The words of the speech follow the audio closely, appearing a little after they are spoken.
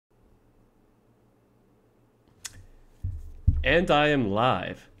And I am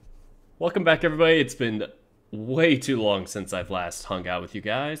live. Welcome back, everybody. It's been way too long since I've last hung out with you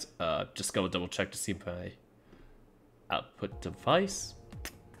guys. Just gotta double check to see if my output device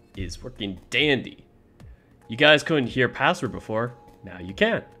is working dandy. You guys couldn't hear password before. Now you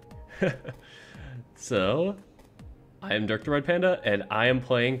can. So, I am Dirk the Red Panda, and I am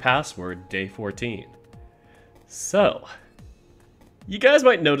playing Password Day 14. So, you guys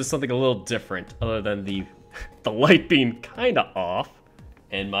might notice something a little different other than the light being kinda off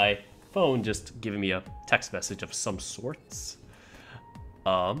and my phone just giving me a text message of some sorts.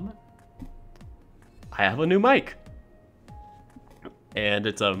 I have a new mic. And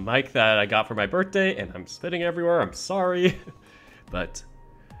it's a mic that I got for my birthday and I'm spitting everywhere. I'm sorry. But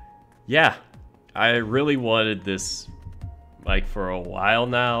yeah, I really wanted this mic for a while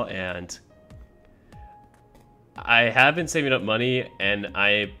now, and I have been saving up money, and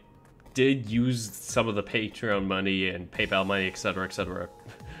I did use some of the Patreon money and PayPal money, etc.,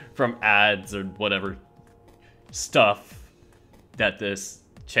 from ads or whatever stuff that this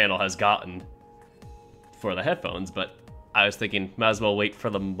channel has gotten for the headphones, but I was thinking, might as well wait for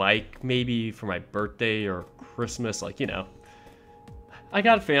the mic, maybe for my birthday or Christmas, like, you know. I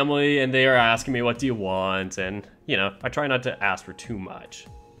got family, and they are asking me, what do you want? And, you know, I try not to ask for too much.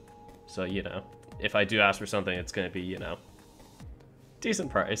 So, you know, if I do ask for something, it's going to be, you know, decent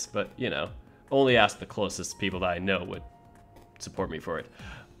price, but, you know, only ask the closest people that I know would support me for it.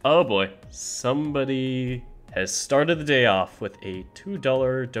 Oh boy, somebody has started the day off with a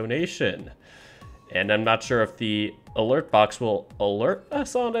 $2 donation. And I'm not sure if the alert box will alert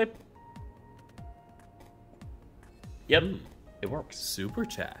us on it. Yep, it works. Super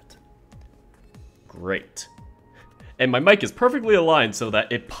chat. Great. And my mic is perfectly aligned so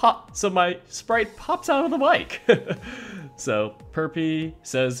that so my sprite pops out of the mic. So, Perpy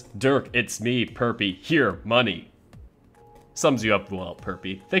says, Dirk, it's me, Perpy. Here, money. Sums you up well,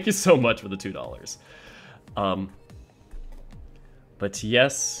 Perpy. Thank you so much for the $2. But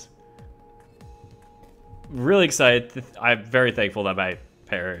yes, really excited. I'm very thankful that my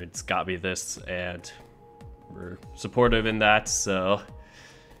parents got me this and were supportive in that. So,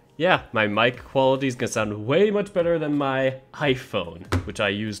 yeah, my mic quality is going to sound way much better than my iPhone, which I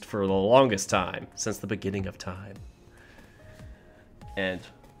used for the longest time, since the beginning of time. And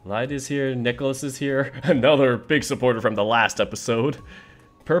Light is here, Nicholas is here, another big supporter from the last episode.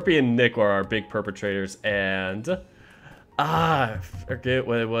 Perpy and Nick are our big perpetrators, and I forget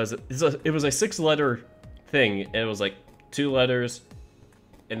what it was. It was a 6-letter thing, and it was like 2 letters,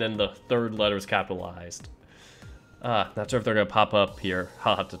 and then the third letter is capitalized. Not sure if they're gonna pop up here.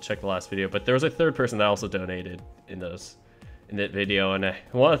 I'll have to check the last video, but there was a third person that also donated in that video, and I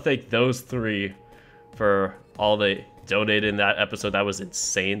want to thank those 3 for all they donated in that episode. That was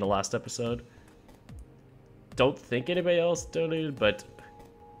insane, the last episode. Don't think anybody else donated, but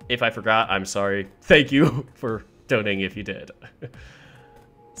if I forgot, I'm sorry. Thank you for donating if you did.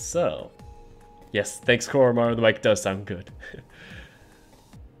 So, yes, thanks Koromar, the mic does sound good.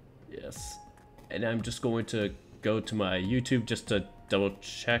 Yes, and I'm just going to go to my YouTube just to double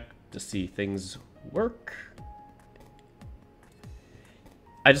check to see things work.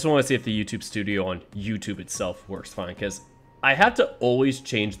 I just want to see if the YouTube studio on YouTube itself works fine, because I have to always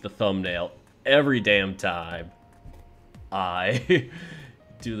change the thumbnail every damn time I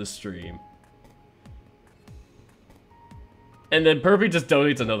do the stream. And then Perpy just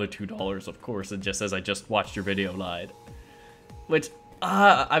donates another $2, of course, and just says, I just watched your video live. Which,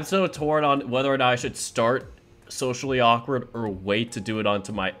 I'm so torn on whether or not I should start Socially Awkward or wait to do it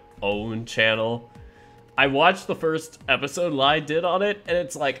onto my own channel. I watched the first episode Lai did on it, and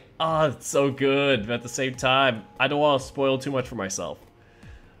it's like, it's so good, but at the same time, I don't want to spoil too much for myself.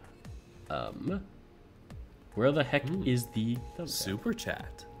 Where the heck is the thumbnail? Super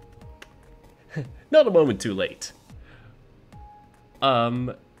chat. Not a moment too late.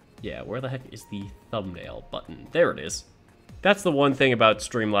 Yeah, where the heck is the thumbnail button? There it is. That's the one thing about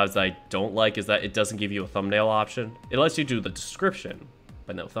Streamlabs that I don't like, is that it doesn't give you a thumbnail option. It lets you do the description,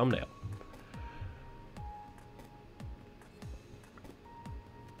 but no thumbnail.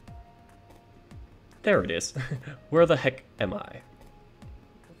 There it is. Where the heck am I?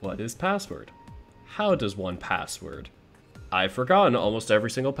 What is password? How does one password? I've forgotten almost every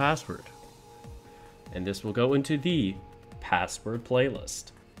single password. And this will go into the password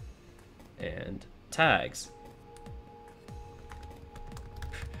playlist. And tags.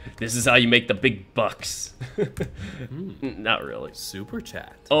 This is how you make the big bucks. Not really. Super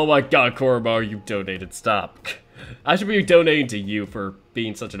chat. Oh my god, Koromar, you donated. Stop. I should be donating to you for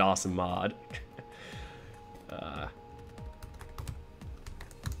being such an awesome mod.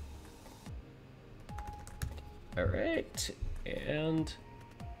 Alright. And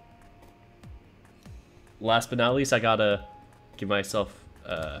last but not least, I gotta give myself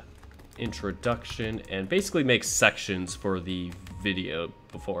introduction and basically make sections for the video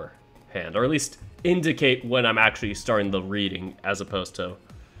beforehand, or at least indicate when I'm actually starting the reading, as opposed to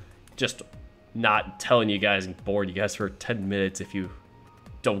just not telling you guys and boring you guys for 10 minutes if you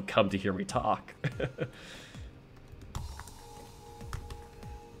don't come to hear me talk.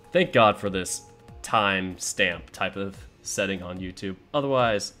 Thank God for this time stamp type of setting on YouTube.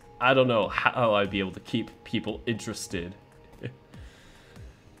 Otherwise, I don't know how I'd be able to keep people interested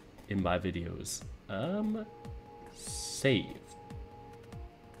in my videos. Save.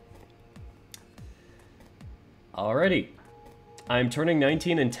 Alrighty. I'm turning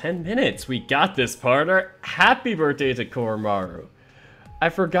 19 in 10 minutes. We got this, partner. Happy birthday to Koromaru. I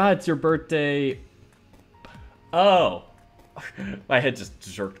forgot it's your birthday. Oh. My head just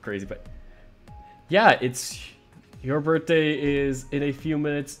jerked crazy, but yeah, it's your birthday is in a few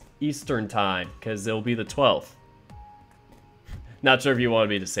minutes Eastern time, because it'll be the 12th. Not sure if you wanted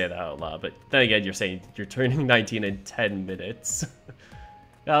me to say that out loud, but then again, you're saying you're turning 19 in 10 minutes.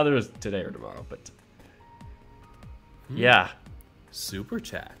 Now there was today or tomorrow, but yeah. Super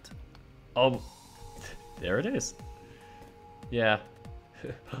chat. Oh, there it is. Yeah.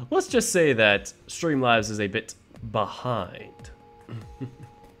 Let's just say that Streamlabs is a bit behind.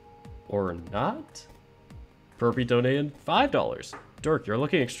 Or not? Burpee donated $5. Dirk, you're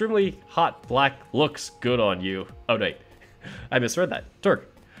looking extremely hot. Black looks good on you. Oh, wait. I misread that.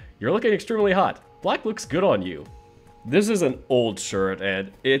 Dirk, you're looking extremely hot. Black looks good on you. This is an old shirt,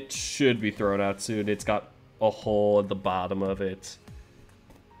 and it should be thrown out soon. It's got a hole at the bottom of it.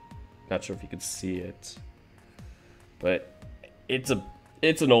 Not sure if you can see it. But it's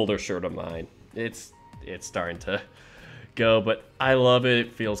an older shirt of mine. It's starting to go, but I love it.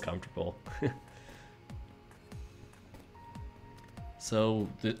 It feels comfortable. So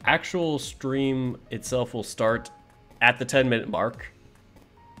the actual stream itself will start at the 10-minute mark.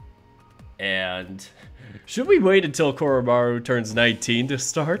 And should we wait until Koromaru turns 19 to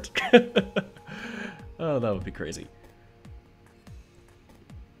start? Oh, that would be crazy.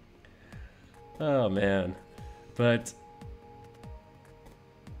 Oh, man. But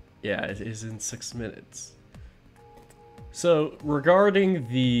yeah, it is in 6 minutes. So, regarding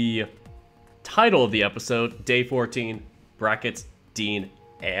the title of the episode, Day 14, brackets, Dean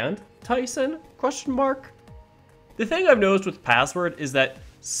and Tyson, question mark? The thing I've noticed with Password is that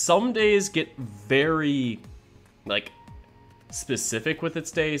some days get very, like, specific with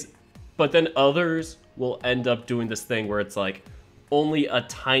its days, but then others will end up doing this thing where it's like, only a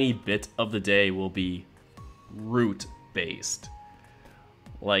tiny bit of the day will be route-based.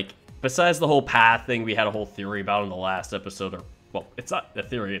 Like, besides the whole path thing we had a whole theory about in the last episode, or, well, it's not a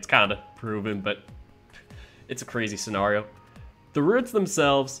theory, it's kind of proven, but it's a crazy scenario. The routes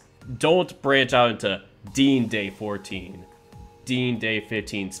themselves don't branch out into Dean Day 14, Dean Day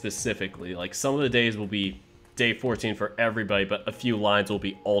 15 specifically. Like, some of the days will be Day 14 for everybody, but a few lines will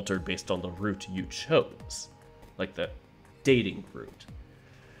be altered based on the route you chose. Like the dating route.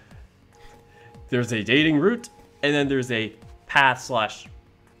 There's a dating route, and then there's a path slash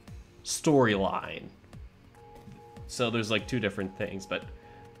storyline. So there's like two different things, but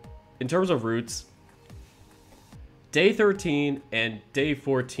in terms of routes, Day 13 and Day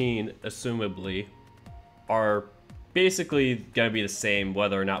 14, assumably, are basically going to be the same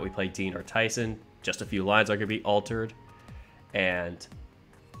whether or not we play Dean or Tyson. Just a few lines are going to be altered. And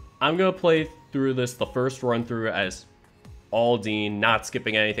I'm going to play through this, the first run through, as all Dean, not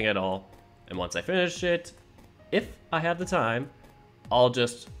skipping anything at all. And once I finish it, if I have the time, I'll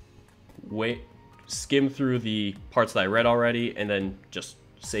just skim through the parts that I read already, and then just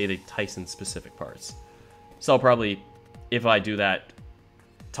say the Tyson specific parts. So I'll probably, if I do that,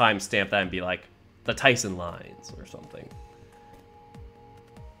 timestamp that and be like, the Tyson lines or something.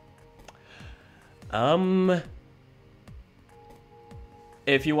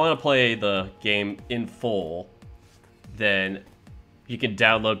 If you want to play the game in full, then you can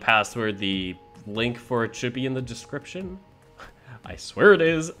download Password. The link for it should be in the description. I swear it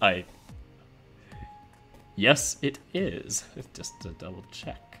is. Yes, it is. Just to double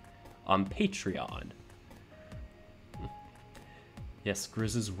check. On Patreon. Yes,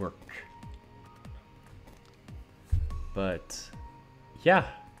 Grizz's work. But, yeah.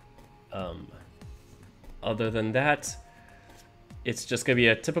 Other than that, it's just gonna be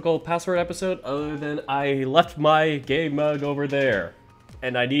a typical Password episode, other than I left my game mug over there.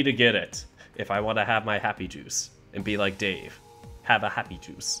 And I need to get it if I want to have my happy juice and be like Dave. Have a happy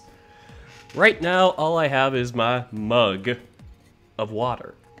juice. Right now, all I have is my mug of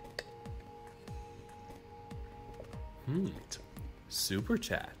water. Super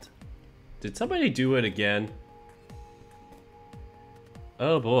chat. Did somebody do it again?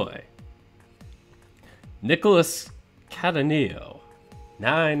 Oh boy. Nicholas Cataneo,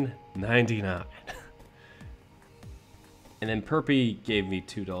 $9.99. And then Perpy gave me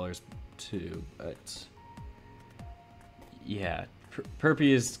 $2 too, but yeah,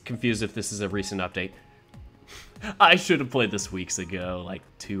 Perpy is confused if this is a recent update. I should have played this weeks ago, like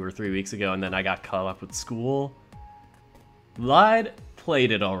 2 or 3 weeks ago, and then I got caught up with school. Lied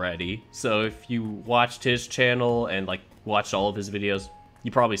played it already, so if you watched his channel and like watched all of his videos, you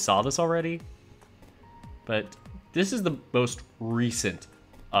probably saw this already. But this is the most recent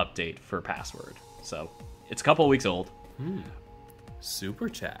update for Password, so it's a couple weeks old. Super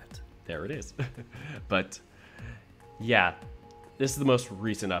chat. There it is. But yeah, this is the most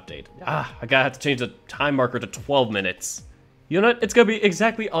recent update. I gotta have to change the time marker to 12 minutes. You know what? It's gonna be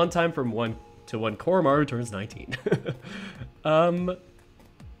exactly on time from 1 to when Koromaru turns 19. And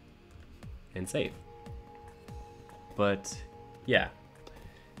save. But yeah,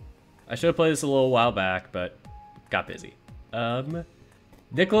 I should have played this a little while back, but got busy.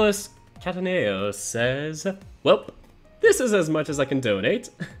 Nicholas Cataneo says, well, this is as much as I can donate.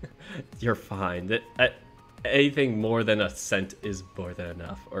 You're fine. Anything more than a cent is more than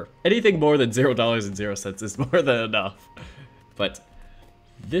enough. Or anything more than $0.00 is more than enough. But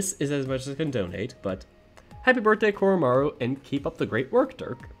this is as much as I can donate. But happy birthday, Koromaru, and keep up the great work,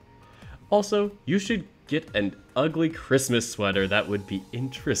 Dirk. Also, you should get an ugly Christmas sweater. That would be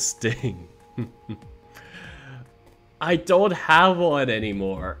interesting. I don't have one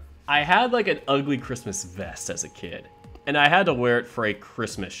anymore. I had like an ugly Christmas vest as a kid, and I had to wear it for a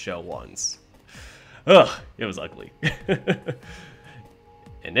Christmas show once. Ugh, it was ugly.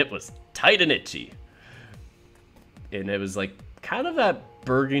 And it was tight and itchy. And it was like kind of that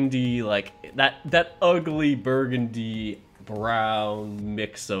burgundy, like that ugly burgundy brown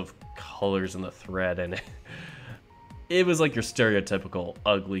mix of colors in the thread, and it was like your stereotypical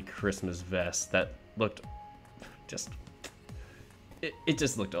ugly Christmas vest that looked just, it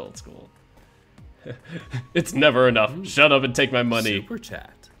just looked old school. It's never enough. Shut up and take my money. Super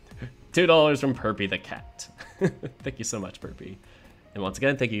chat. $2 from Perpy the cat. Thank you so much, Perpy. And once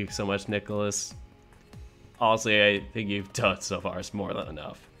again, thank you so much, Nicholas. Honestly, I think you've done so far is more than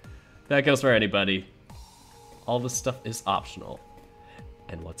enough. That goes for anybody. All this stuff is optional.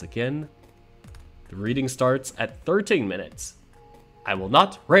 And once again, the reading starts at 13 minutes. I will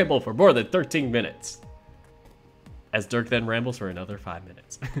not ramble for more than 13 minutes. As Dirk then rambles for another 5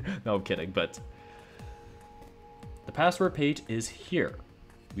 minutes. No, I'm kidding, but the password page is here.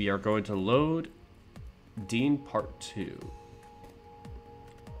 We are going to load Dean Part 2.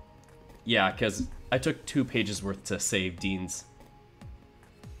 Yeah, because I took 2 pages worth to save Dean's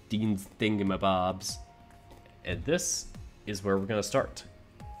thingamabobs. And this is where we're going to start.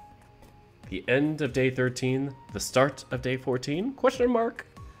 The end of day 13, the start of day 14? Question mark?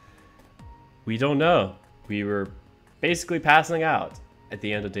 We don't know. We were basically passing out at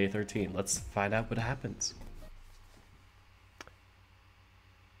the end of day 13. Let's find out what happens.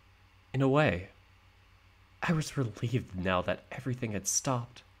 In a way, I was relieved now that everything had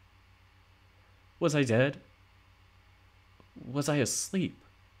stopped. Was I dead? Was I asleep?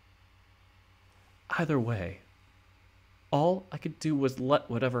 Either way, all I could do was let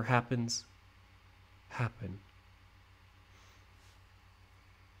whatever happens, happen.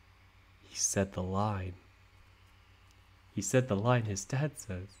 He said the line. He said the line his dad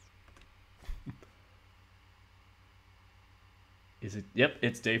says. Is it? Yep,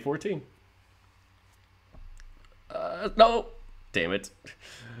 it's day 14. No! Damn it.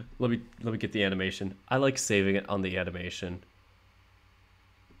 Let me get the animation. I like saving it on the animation.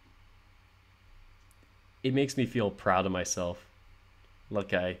 It makes me feel proud of myself.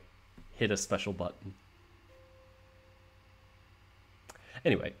 Like I hit a special button.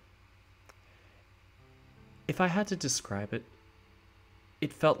 Anyway. If I had to describe it,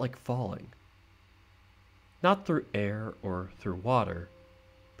 it felt like falling. Not through air or through water,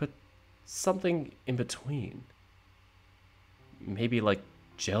 but something in between. Maybe like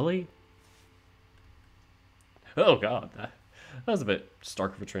jelly? Oh god, that was a bit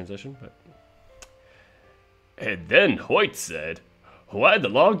stark of a transition, but... And then Hoyt said, "Why the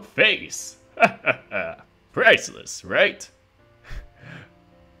long face? Priceless, right?"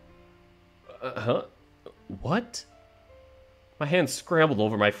 Huh? What? My hand scrambled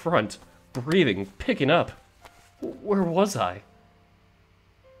over my front, breathing, picking up. Where was I?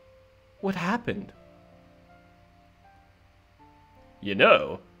 What happened? You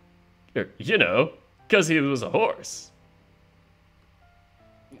know, 'cause he was a horse.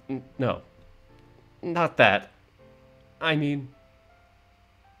 No, not that. I mean...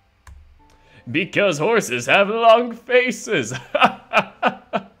 Because horses have long faces.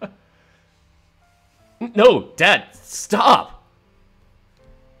 No, Dad, stop!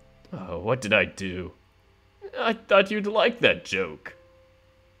 Oh, what did I do? I thought you'd like that joke.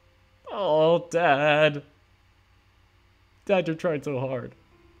 Oh, Dad. Dad, you're trying so hard.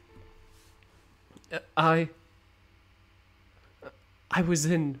 I was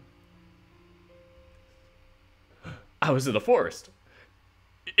in the forest.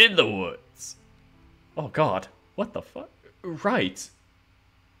 In the woods. Oh, God. What the fuck? Right.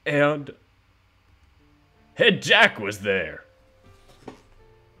 And Head Jack was there.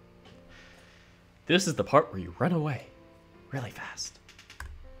 This is the part where you run away really fast.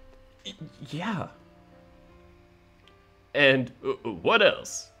 Yeah. And what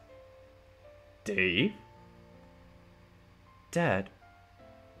else? Dave? Dad?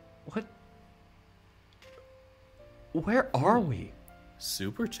 What? Where are we?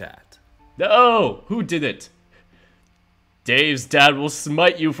 Super chat. No! Who did it? Dave's dad will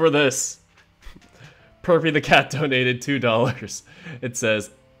smite you for this. Perpy the cat donated $2. It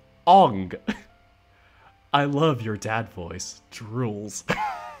says, Ong. I love your dad voice. Drools.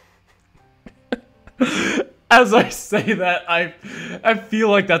 As I say that, I feel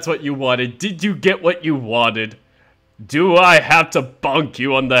like that's what you wanted. Did you get what you wanted? Do I have to bonk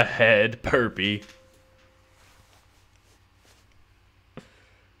you on the head, Perpy?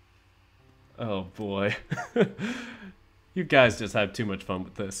 Oh boy. You guys just have too much fun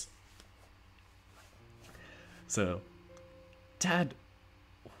with this. So, Dad,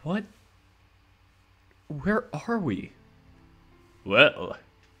 what? Where are we? Well,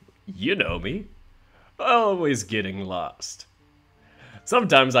 you know me. Always getting lost.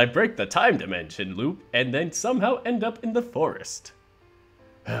 Sometimes I break the time dimension loop and then somehow end up in the forest.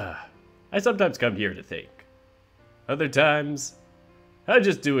 I sometimes come here to think. Other times, I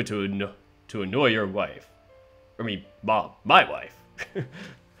just do it to annoy your wife. I mean, Mom, my wife.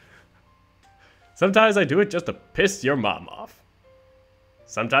 Sometimes I do it just to piss your mom off.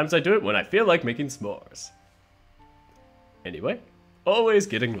 Sometimes I do it when I feel like making s'mores. Anyway, always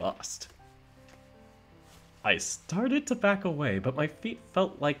getting lost. I started to back away, but my feet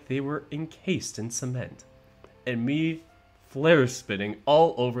felt like they were encased in cement. And me flare spinning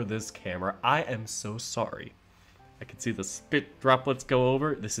all over this camera. I am so sorry. I can see the spit droplets go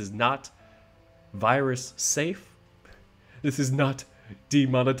over. This is not virus safe. This is not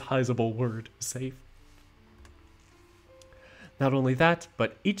demonetizable word safe. Not only that,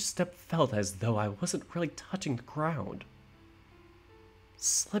 but each step felt as though I wasn't really touching the ground.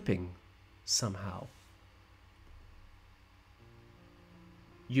 Slipping somehow.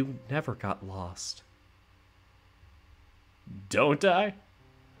 You never got lost. Don't I?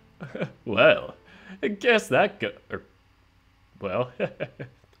 Well, guess that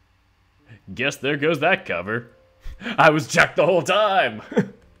guess there goes that cover. I was Jack the whole time.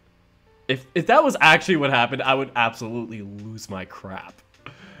 If that was actually what happened, I would absolutely lose my crap.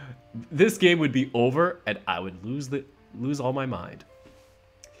 This game would be over and I would lose all my mind.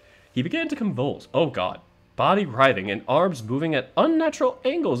 He began to convulse. Oh God. Body writhing and arms moving at unnatural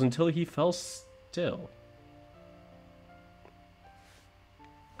angles until he fell still.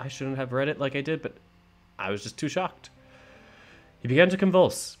 I shouldn't have read it like I did, but I was just too shocked. He began to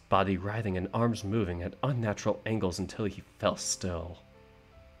convulse, body writhing and arms moving at unnatural angles until he fell still.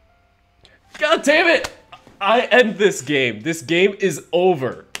 God damn it! I end this game. This game is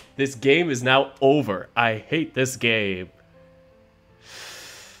over. This game is now over. I hate this game.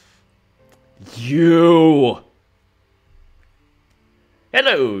 You!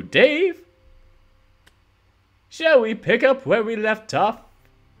 Hello, Dave! Shall we pick up where we left off?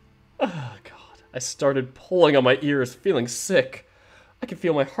 Oh, God. I started pulling on my ears, feeling sick. I could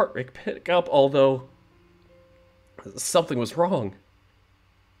feel my heart rate pick up, although something was wrong.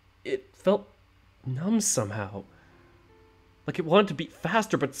 It felt numb somehow. Like it wanted to beat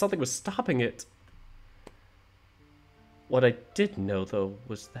faster, but something was stopping it. What I did know, though,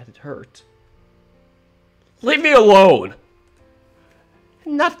 was that it hurt. Leave me alone!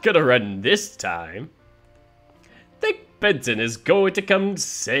 Not gonna run this time. Think Benson is going to come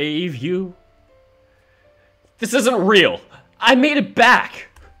save you? This isn't real. I made it back.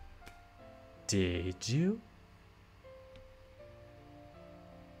 Did you?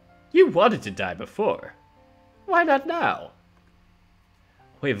 You wanted to die before. Why not now?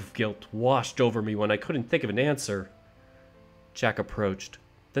 A wave of guilt washed over me when I couldn't think of an answer. Jack approached,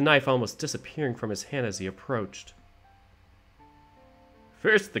 the knife almost disappearing from his hand as he approached.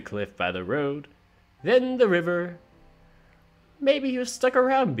 First the cliff by the road, then the river. Maybe you stuck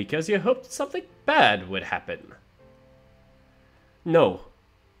around because you hoped something bad would happen. No.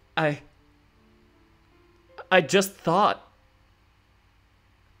 I just thought.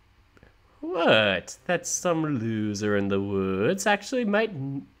 What? That some loser in the woods actually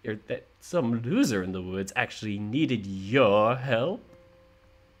that some loser in the woods actually needed your help?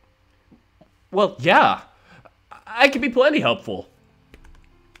 Well, yeah. I can be plenty helpful.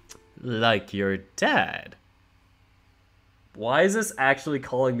 Like your dad. Why is this actually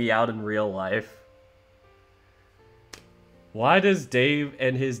calling me out in real life? Why does Dave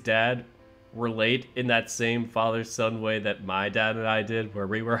and his dad relate in that same father-son way that my dad and I did, where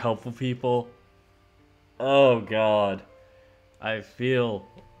we were helpful people? Oh god. I feel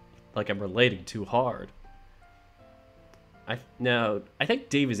like I'm relating too hard. I think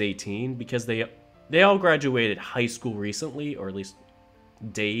Dave is 18 because they all graduated high school recently, or at least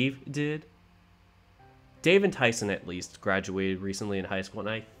Dave did. Dave and Tyson at least graduated recently in high school, and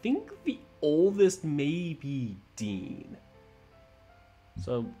I think the oldest may be Dean.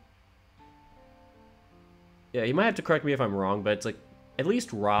 So, yeah, you might have to correct me if I'm wrong, but it's like, at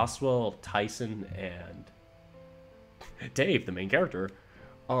least Roswell, Tyson, and Dave, the main character,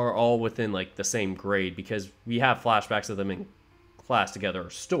 are all within, like, the same grade, because we have flashbacks of them in class together, or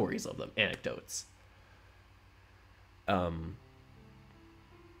stories of them, anecdotes. I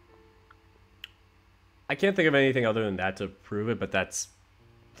can't think of anything other than that to prove it, but that's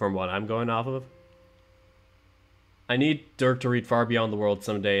from what I'm going off of. I need Dirk to read Far Beyond the World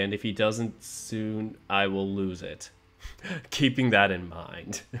someday, and if he doesn't soon, I will lose it. Keeping that in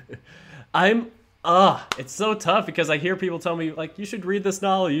mind. It's so tough because I hear people tell me, like, you should read this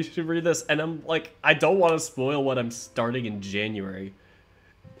novel, you should read this, and I'm like, I don't want to spoil what I'm starting in January.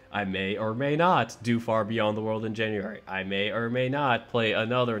 I may or may not do Far Beyond the World in January. I may or may not play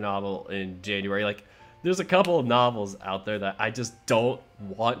another novel in January. Like, there's a couple of novels out there that I just don't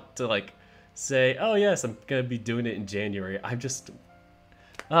want to, like, say, oh yes, I'm gonna be doing it in January. I'm just,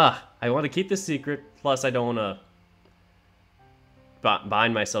 I want to keep this secret, plus I don't want to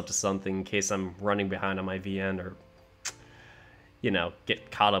bind myself to something in case I'm running behind on my VN or, you know,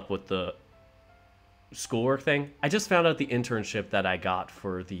 get caught up with the schoolwork thing. I just found out the internship that I got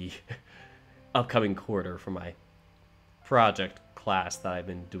for the upcoming quarter for my project class that I've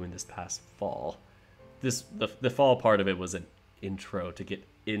been doing this past fall. The fall part of it was an intro to get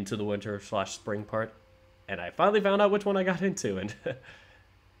into the winter/spring part, and I finally found out which one I got into, and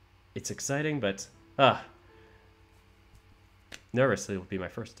it's exciting, but nervous. It will be my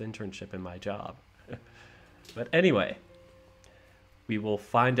first internship in my job. But anyway, we will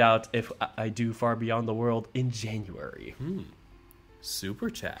find out if I do Far Beyond the World in January. Super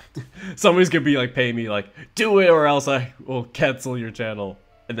chat. Somebody's gonna be like, pay me, like, do it or else I will cancel your channel,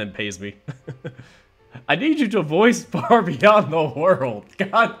 and then pays me. I need you to voice Far Beyond the World.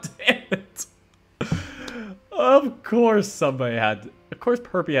 God damn it. Of course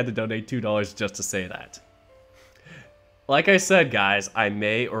Perpy had to donate $2 just to say that. Like I said, guys, I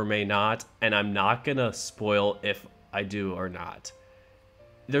may or may not, and I'm not gonna spoil if I do or not.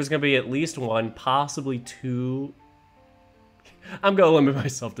 There's gonna be at least one, possibly two. I'm gonna limit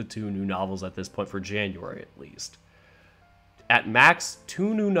myself to 2 new novels at this point for January at least. At max,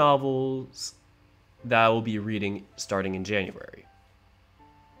 2 new novels that I will be reading starting in January.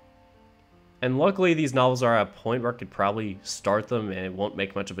 And luckily these novels are at a point where I could probably start them and it won't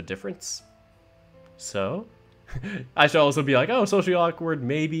make much of a difference. So, I should also be like, oh, socially awkward,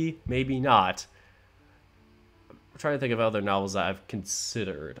 maybe, maybe not. I'm trying to think of other novels that I've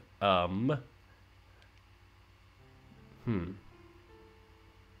considered.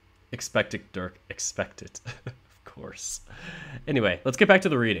 Expect it, Dirk. Expect it. Of course. Anyway, let's get back to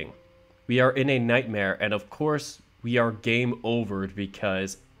the reading. We are in a nightmare, and of course, we are game overed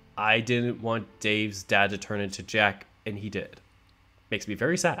because I didn't want Dave's dad to turn into Jack, and he did. Makes me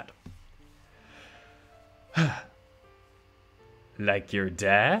very sad. Like your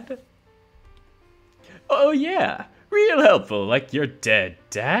dad? Oh yeah, real helpful, like your dead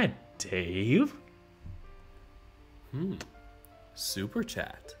dad, Dave. Super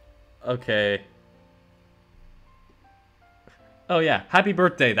chat. Okay. Oh yeah, happy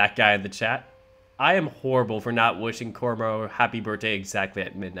birthday, that guy in the chat. I am horrible for not wishing Cormaru happy birthday exactly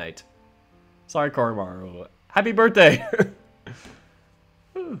at midnight. Sorry, Cormaru. Happy birthday!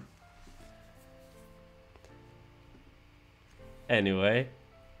 Anyway,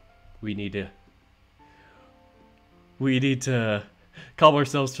 we need to calm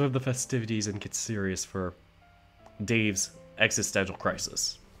ourselves from the festivities and get serious for Dave's existential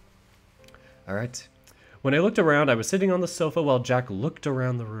crisis. Alright. When I looked around, I was sitting on the sofa while Jack looked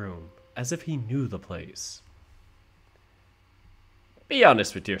around the room, as if he knew the place. Be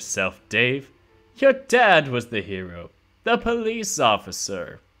honest with yourself, Dave. Your dad was the hero. The police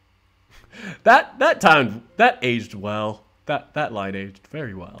officer. That aged well. That line aged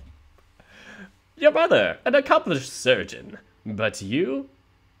very well. Your mother, an accomplished surgeon, but you,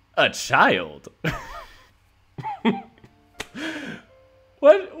 a child.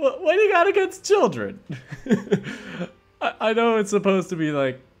 What do you got against children? I know it's supposed to be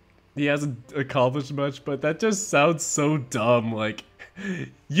like he hasn't accomplished much, but that just sounds so dumb. Like,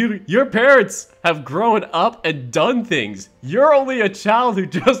 your parents have grown up and done things. You're only a child who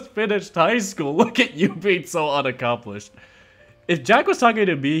just finished high school. Look at you being so unaccomplished. If Jack was talking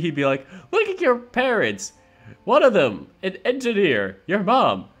to me, he'd be like, look at your parents. One of them, an engineer. Your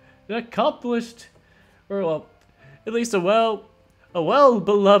mom, an accomplished, or well, at least a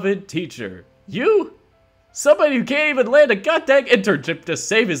well-beloved teacher. You? Somebody who can't even land a goddamn internship to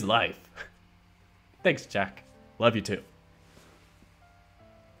save his life. Thanks, Jack. Love you too.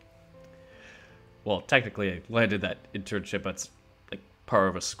 Well, technically, I landed that internship. That's like part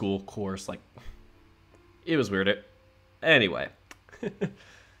of a school course. Like, it was weird. Anyway.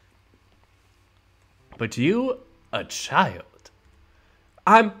 But you, a child.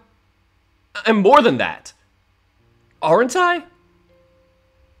 I'm more than that. Aren't I?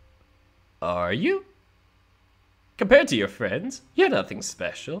 Are you? Compared to your friends, you're nothing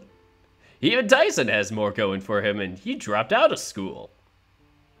special. Even Tyson has more going for him, and he dropped out of school.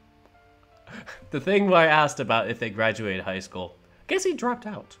 The thing where I asked about if they graduated high school, I guess he dropped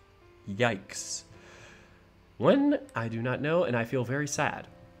out. Yikes. When, I do not know, and I feel very sad.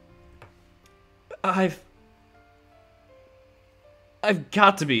 I've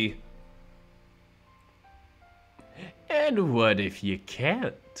got to be. And what if you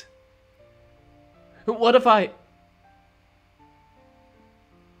can't? What if I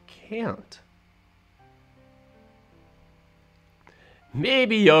can't?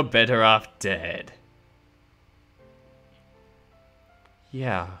 Maybe you're better off dead.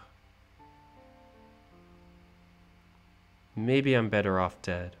 Yeah. Maybe I'm better off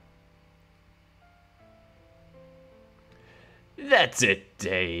dead. That's it,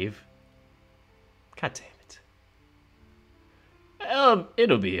 Dave. God damn it.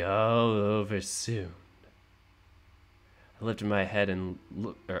 It'll be all over soon. I lifted my head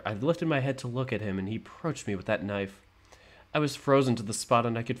to look at him, and he approached me with that knife. I was frozen to the spot,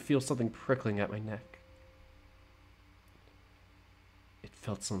 and I could feel something prickling at my neck. It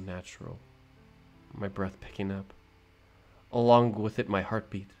felt so natural. My breath picking up. Along with it, my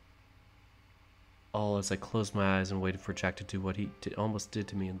heartbeat. All as I closed my eyes and waited for Jack to do what he almost did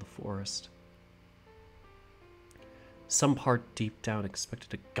to me in the forest. Some part deep down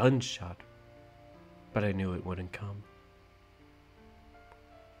expected a gunshot, but I knew it wouldn't come.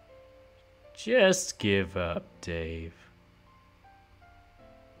 Just give up, Dave.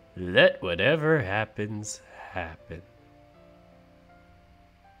 Let whatever happens, happen.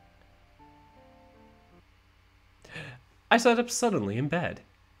 I sat up suddenly in bed.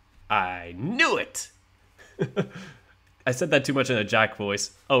 I knew it! I said that too much in a Jack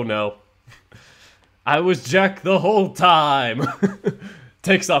voice. Oh no. I was Jack the whole time!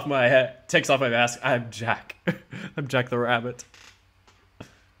 Takes off my mask. I'm Jack. I'm Jack the Rabbit.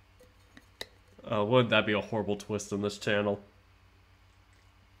 Oh, wouldn't that be a horrible twist on this channel?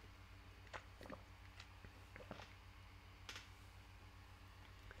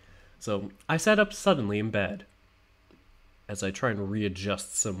 So, I sat up suddenly in bed as I try and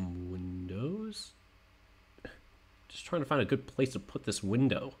readjust some windows. Just trying to find a good place to put this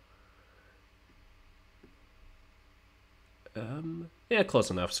window. Yeah,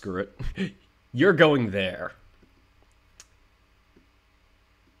 close enough, screw it. You're going there.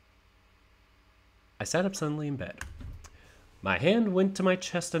 I sat up suddenly in bed. My hand went to my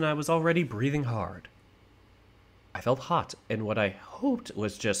chest and I was already breathing hard. I felt hot and what I hoped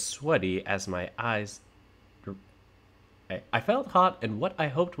was just sweaty as my eyes... I felt hot and what I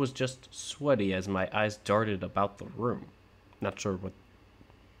hoped was just sweaty as my eyes darted about the room. Not sure what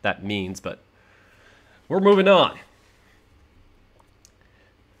that means, but we're moving on.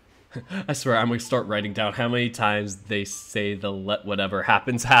 I swear I'm going to start writing down how many times they say the let whatever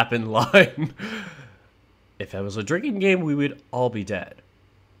happens happen line. If it was a drinking game, we would all be dead.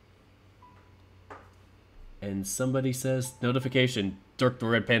 And somebody says, notification, Dirk the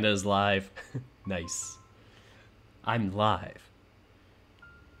Red Panda is live. Nice. I'm live.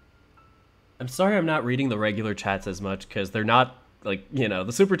 I'm sorry I'm not reading the regular chats as much, because they're not, like, you know,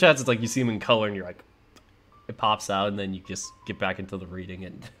 the super chats, it's like you see them in color and you're like, it pops out and then you just get back into the reading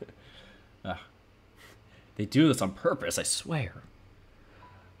and... They do this on purpose, I swear.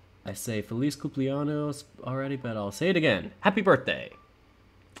 I say Feliz Cumpleaños already, but I'll say it again. Happy birthday.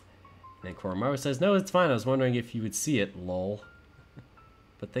 And then Koromaru says, no, it's fine. I was wondering if you would see it, lol.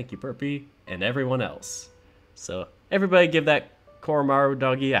 But thank you, Burpee, and everyone else. So everybody give that Koromaru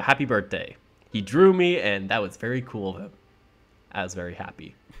doggy a happy birthday. He drew me, and that was very cool of him. I was very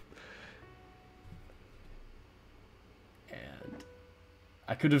happy. And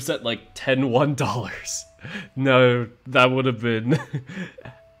I could have said like $10 No, that would have been...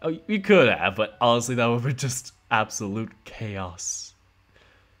 Oh, you could have, but honestly, that would have been just absolute chaos.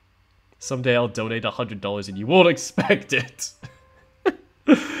 Someday I'll donate $100 and you won't expect it.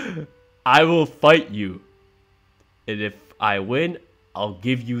 I will fight you. And if I win, I'll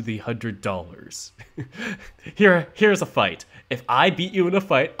give you the $100. Here's a fight. If I beat you in a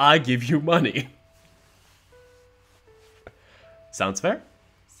fight, I give you money. Sounds fair?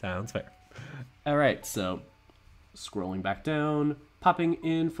 Sounds fair. Alright, so scrolling back down, popping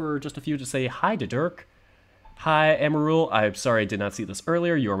in for just a few to say hi to Dirk. Hi, Amarul. I'm sorry I did not see this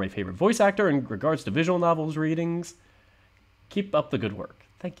earlier. You are my favorite voice actor in regards to visual novels readings. Keep up the good work.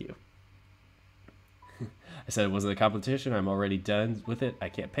 Thank you. I said it wasn't a competition. I'm already done with it. I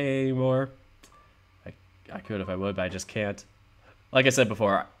can't pay anymore. I could if I would, but I just can't. Like I said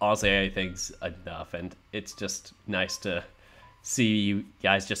before, honestly, I think's enough, and it's just nice to see you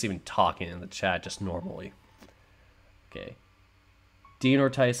guys just even talking in the chat just normally. Okay. Dean or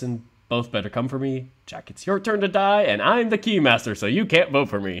Tyson, both better come for me. Jack, it's your turn to die, and I'm the keymaster, so you can't vote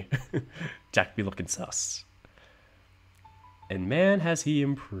for me. Jack be looking sus. And man, has he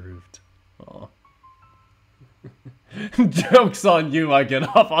improved. Aw. Joke's on you, I get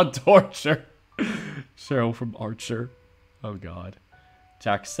off on torture. Cheryl from Archer. Oh god.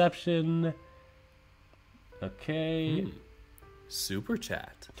 Jackception. Okay. Super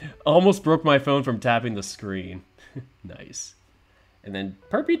chat. Almost broke my phone from tapping the screen. Nice. And then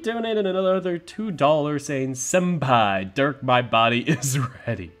Perpy donated another $2 saying, Senpai, Dirk, my body is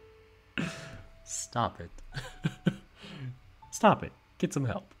ready. Stop it. Stop it. Get some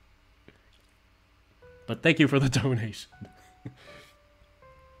help. But thank you for the donation.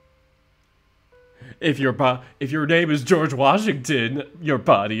 If your name is George Washington, your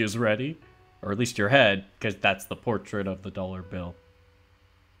body is ready. Or at least your head, because that's the portrait of the dollar bill.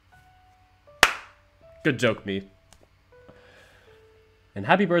 Good joke, me. And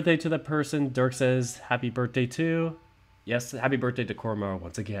happy birthday to the person. Dirk says, happy birthday too. Yes, happy birthday to Koromaru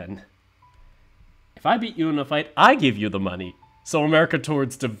once again. If I beat you in a fight, I give you the money. So America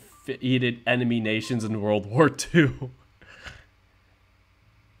towards defeated enemy nations in World War II.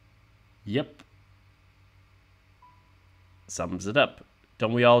 Yep. Sums it up.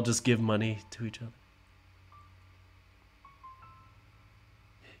 Don't we all just give money to each other?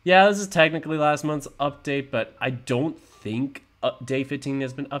 Yeah, this is technically last month's update, but I don't think day 15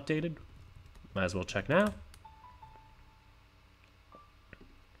 has been updated. Might as well check now.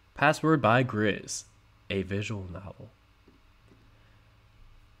 Password by Grizz, a visual novel.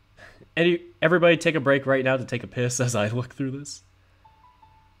 Everybody take a break right now to take a piss as I look through this.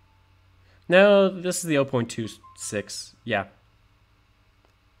 No, this is the 0.26. Yeah.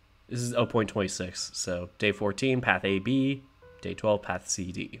 This is 0.26. So day 14, path AB. Day 12, path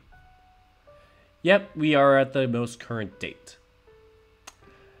CD. Yep, we are at the most current date.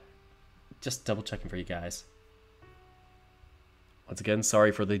 Just double checking for you guys. Once again,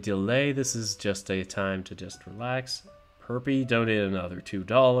 sorry for the delay. This is just a time to just relax. Herpy donated another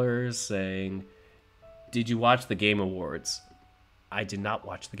 $2 saying, did you watch the Game Awards? I did not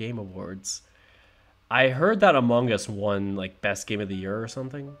watch the Game Awards. I heard that Among Us won like best game of the year or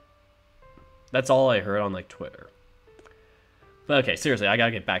something. That's all I heard on like Twitter. But okay, seriously, I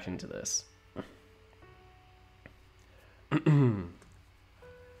gotta get back into this.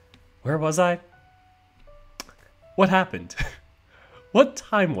 Where was I? What happened? What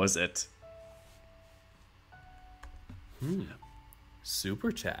time was it?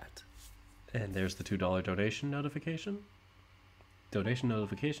 Super chat. And there's the $2 donation notification. Donation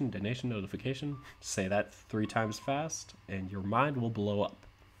notification, donation notification. Say that 3 times fast, and your mind will blow up.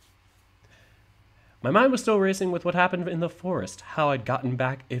 My mind was still racing with what happened in the forest, how I'd gotten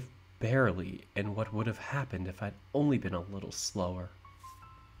back if barely, and what would have happened if I'd only been a little slower.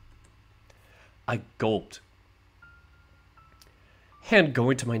 I gulped. Hand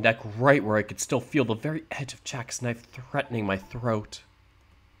going to my neck right where I could still feel the very edge of Jack's knife threatening my throat.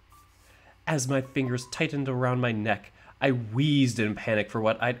 As my fingers tightened around my neck, I wheezed in panic for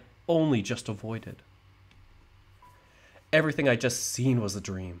what I'd only just avoided. Everything I'd just seen was a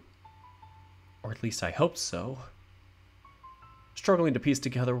dream. Or at least I hoped so. Struggling to piece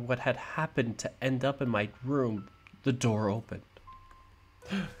together what had happened to end up in my room, the door opened.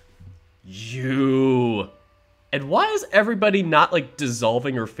 You! And why is everybody not, like,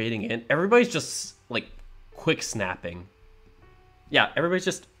 dissolving or fading in? Everybody's just, like, quick snapping. Yeah, everybody's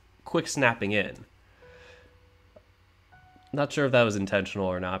just quick snapping in. Not sure if that was intentional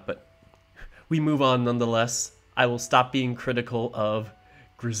or not, but we move on nonetheless. I will stop being critical of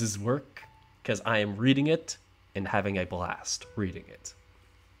Grizz's work, because I am reading it and having a blast reading it.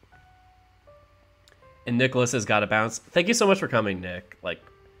 And Nicholas has got to bounce. Thank you so much for coming, Nick.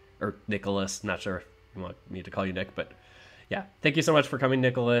 Or Nicholas, not sure if you want me to call you Nick, but yeah. Thank you so much for coming,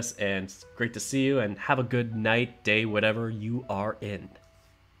 Nicholas, and it's great to see you, and have a good night, day, whatever you are in.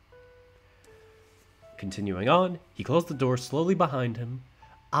 Continuing on, he closed the door slowly behind him,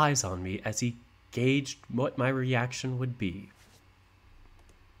 eyes on me as he gauged what my reaction would be.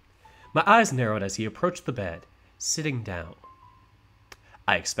 My eyes narrowed as he approached the bed, sitting down.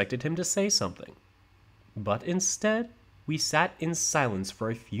 I expected him to say something, but instead, we sat in silence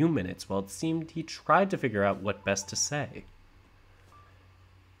for a few minutes while it seemed he tried to figure out what best to say.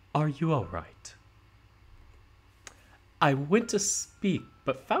 "Are you all right?" I went to speak,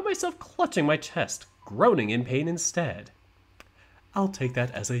 but found myself clutching my chest, groaning in pain instead. "I'll take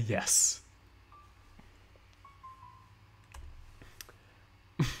that as a yes."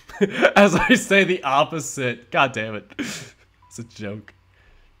 As I say the opposite. God damn it. It's a joke.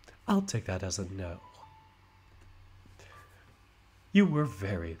 "I'll take that as a no." "You were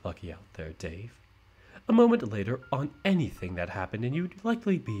very lucky out there, Dave. A moment later on anything that happened and you'd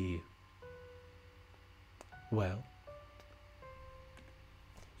likely be... well..."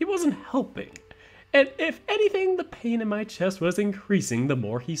 He wasn't helping, and if anything, the pain in my chest was increasing the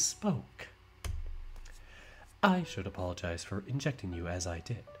more he spoke. "I should apologize for injecting you as I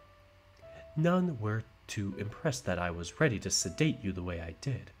did. None were too impressed that I was ready to sedate you the way I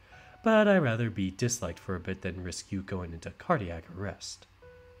did, but I'd rather be disliked for a bit than risk you going into cardiac arrest.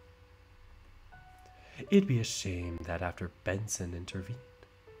 It'd be a shame that after Benson intervened."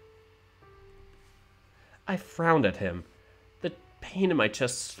 I frowned at him, the pain in my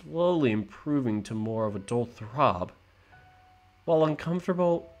chest slowly improving to more of a dull throb. While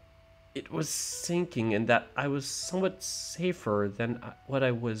uncomfortable, it was sinking in that I was somewhat safer than what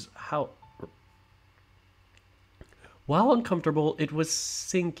I was. While uncomfortable, it was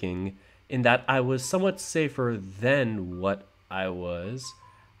sinking in that I was somewhat safer than what I was,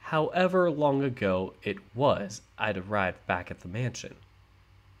 however long ago it was I'd arrived back at the mansion.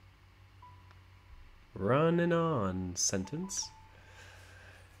 Running on, sentence.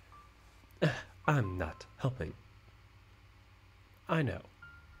 "I'm not helping. I know.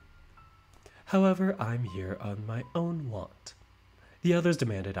 However, I'm here on my own want. The others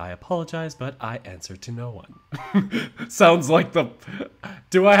demanded I apologize, but I answered to no one." Sounds like the...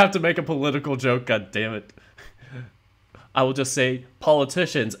 Do I have to make a political joke? God damn it. I will just say,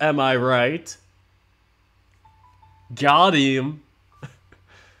 politicians, am I right? Got him.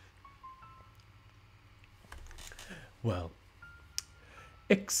 "Well,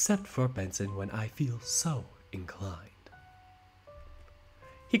 except for Benson when I feel so inclined."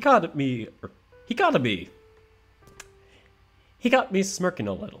 He got me smirking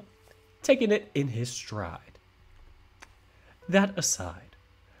a little, taking it in his stride. "That aside,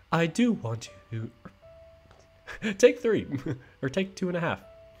 I do want you..." Take 3, or take 2.5.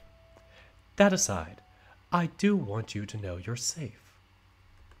 "That aside, I do want you to know you're safe.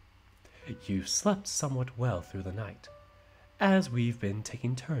 You slept somewhat well through the night, as we've been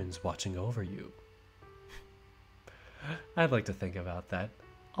taking turns watching over you." I'd like to think about that.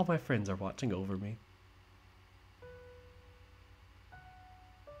 All my friends are watching over me.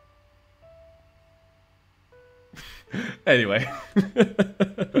 Anyway.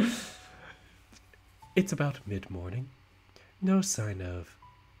 It's about mid-morning. No sign of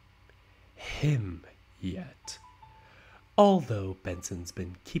him yet, although Benson's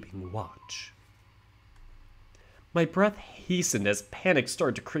been keeping watch. My breath hastened as panic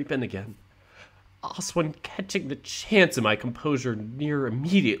started to creep in again. Oswin catching the chance of my composure near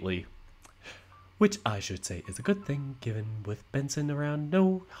immediately. Which I should say is a good thing, given with Benson around,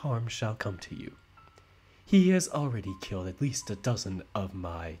 no harm shall come to you. He has already killed at least a dozen of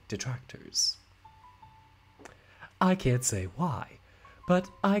my detractors. I can't say why, but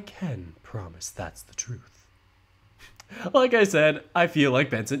I can promise that's the truth. Like I said, I feel like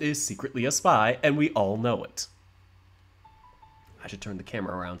Benson is secretly a spy, and we all know it. I should turn the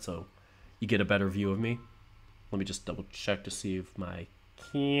camera around so you get a better view of me. Let me just double check to see if my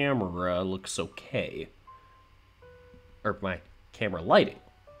camera looks okay. Or my camera lighting.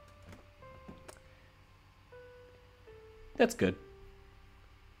 That's good.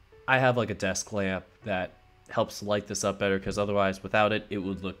 I have like a desk lamp that helps light this up better, because otherwise without it, it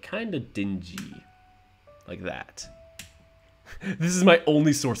would look kind of dingy. like that. This is my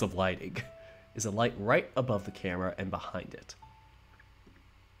only source of lighting, is a light right above the camera and behind it.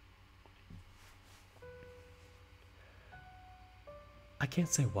 I can't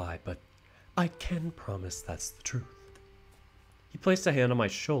say why, but I can promise that's the truth. He placed a hand on my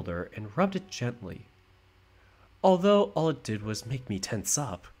shoulder and rubbed it gently, although all it did was make me tense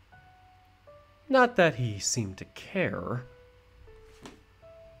up. Not that he seemed to care.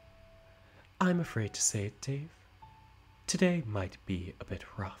 I'm afraid to say it, Dave. Today might be a bit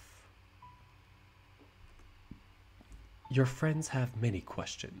rough. Your friends have many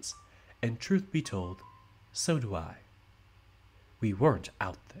questions, and truth be told, so do I. We weren't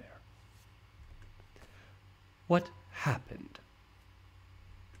out there. What happened?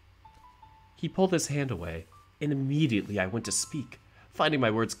 He pulled his hand away, and immediately I went to speak, finding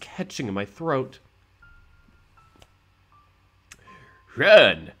my words catching in my throat.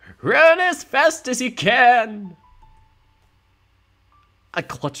 Run! Run as fast as you can! I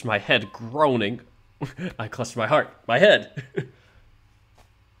clutched my head, groaning. I clutched my heart, my head.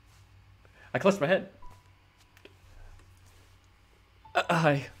 I clutched my head.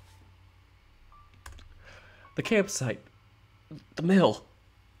 The campsite. The mill.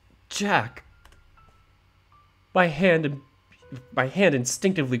 Jack. My hand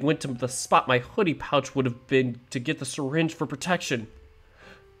instinctively went to the spot my hoodie pouch would have been to get the syringe for protection.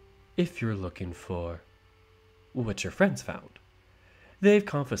 If you're looking for what your friends found, they've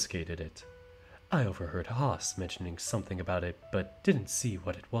confiscated it. I overheard Haas mentioning something about it, but didn't see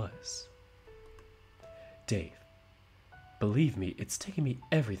what it was. Dave, believe me, it's taken me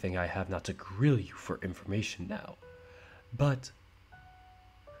everything I have not to grill you for information now. But,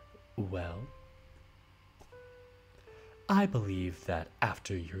 well, I believe that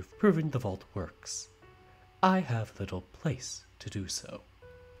after you've proven the vault works, I have little place to do so.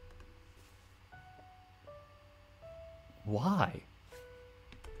 Why?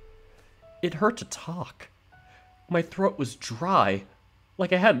 It hurt to talk. My throat was dry,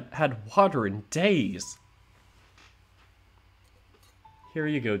 like I hadn't had water in days. Here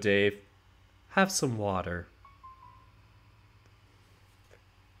you go, Dave. Have some water.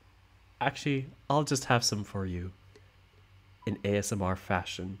 Actually, I'll just have some for you. In ASMR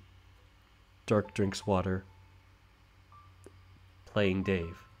fashion. Dirk drinks water. Playing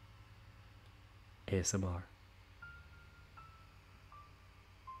Dave. ASMR.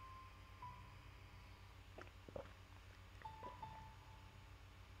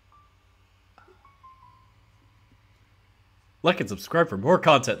 Like and subscribe for more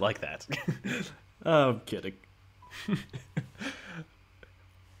content like that. Oh, I'm kidding.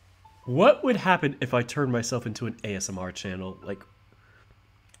 What would happen if I turned myself into an ASMR channel? Like,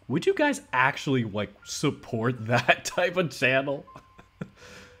 would you guys actually, like, support that type of channel?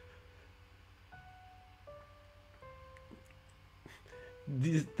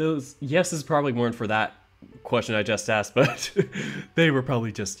 Those yeses probably weren't for that question I just asked, but they were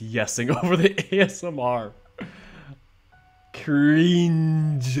probably just yesing over the ASMR.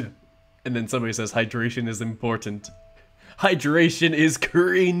 Cringe. And then somebody says hydration is important. Hydration is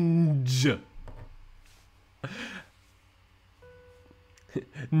cringe.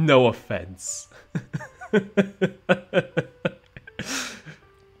 No offense.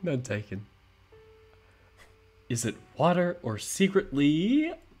 None taken. Is it water or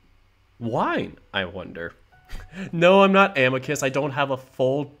secretly wine, I wonder? No, I'm not Amicus. I don't have a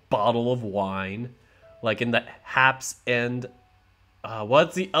full bottle of wine. Like in the Haps and...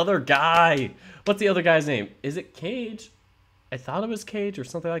 what's the other guy? What's the other guy's name? Is it Cage? I thought it was Cage or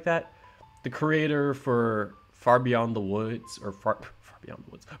something like that. The creator for Far Beyond the Woods, or Far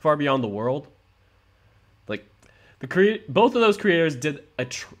Beyond the World. Like, both of those creators did a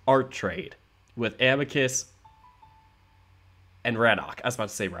art trade with Amicus and Rannoch. I was about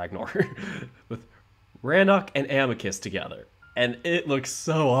to say Ragnar. With Rannoch and Amicus together. And it looks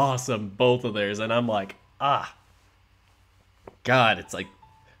so awesome, both of theirs. And I'm like, ah. God, it's like,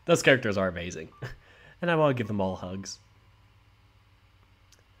 those characters are amazing. And I want to give them all hugs.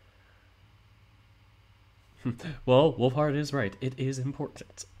 Well, Wolfheart is right. It is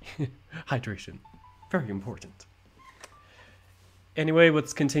important. Hydration. Very important. Anyway,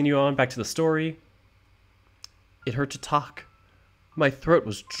 let's continue on back to the story. It hurt to talk. My throat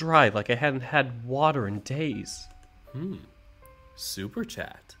was dry like I hadn't had water in days. Super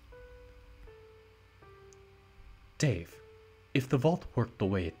chat. Dave, if the vault worked the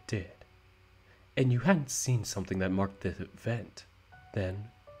way it did, and you hadn't seen something that marked the event, then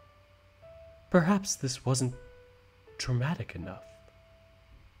perhaps this wasn't traumatic enough.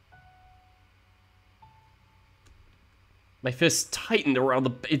 My fists tightened around the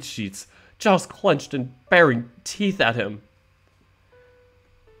bed sheets, jaws clenched and baring teeth at him.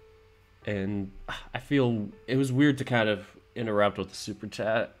 And I feel it was weird to kind of interrupt with the super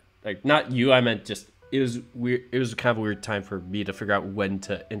chat. Like, not you, I meant just, it was weird. It was kind of a weird time for me to figure out when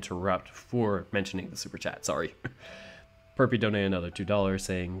to interrupt for mentioning the super chat. Sorry. Perpy donated another $2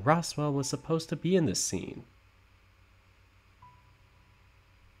 saying Roswell was supposed to be in this scene.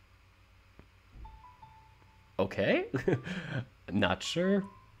 Okay. Not sure.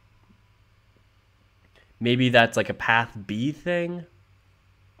 Maybe that's like a path B thing.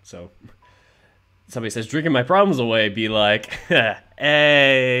 So somebody says drinking my problems away, be like,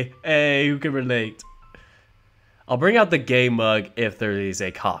 hey, who can relate? I'll bring out the gay mug if there is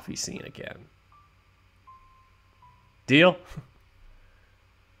a coffee scene again. Deal?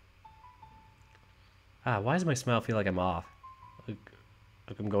 Why does my smile feel like I'm off? Like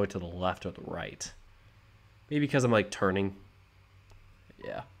I'm going to the left or the right. Maybe because I'm like turning.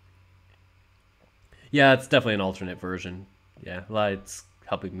 Yeah. Yeah, it's definitely an alternate version. Yeah, it's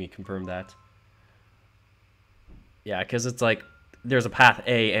helping me confirm that. Yeah, because it's like there's a path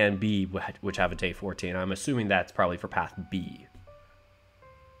A and B which have a day 14. I'm assuming that's probably for path B.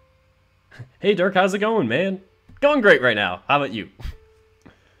 Hey Dirk, how's it going, man? Going great right now. How about you?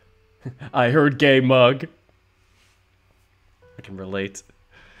 I heard gay mug. I can relate.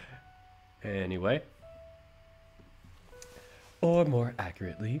 Anyway. Or more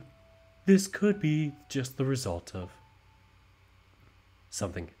accurately, this could be just the result of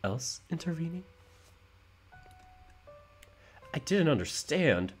something else intervening. I didn't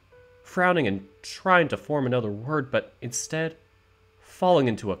understand, frowning and trying to form another word, but instead falling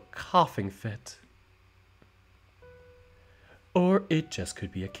into a coughing fit. Or it just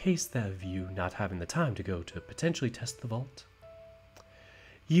could be a case that of you not having the time to go to potentially test the vault.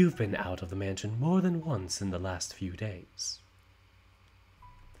 You've been out of the mansion more than once in the last few days.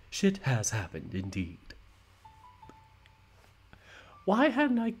 Shit has happened, indeed. Why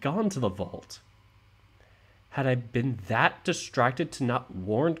hadn't I gone to the vault? Had I been that distracted to not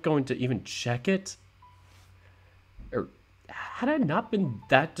warrant going to even check it? Or had I been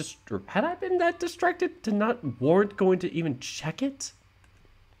that distracted to not warrant going to even check it?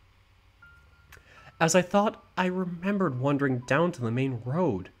 As I thought, I remembered wandering down to the main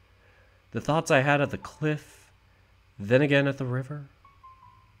road. The thoughts I had at the cliff, then again at the river.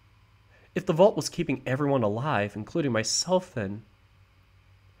 If the vault was keeping everyone alive, including myself, then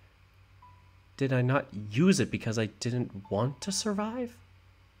did I not use it because I didn't want to survive?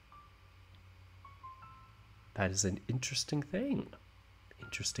 That is an interesting thing.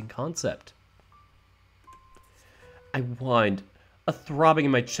 Interesting concept. I whined, a throbbing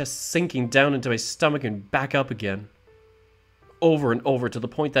in my chest sinking down into my stomach and back up again. Over and over to the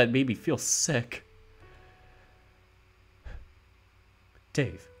point that it made me feel sick.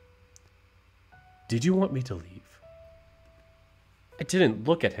 Dave, did you want me to leave? I didn't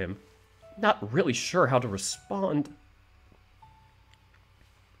look at him, not really sure how to respond.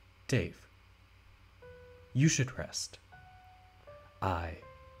 Dave, you should rest. I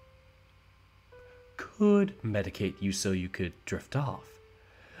could medicate you so you could drift off,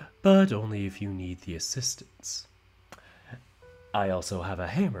 but only if you need the assistance. I also have a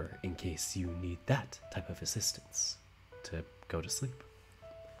hammer in case you need that type of assistance to go to sleep.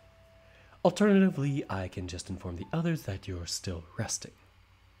 Alternatively, I can just inform the others that you're still resting.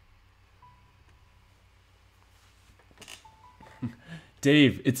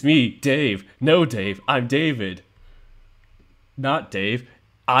 Dave, it's me, Dave. No, Dave, I'm David. Not Dave.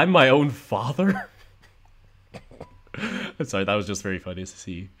 I'm my own father? I'm sorry, that was just very funny to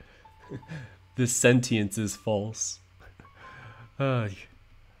see. This sentience is false.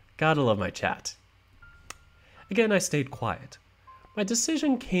 Gotta love my chat. Again, I stayed quiet. My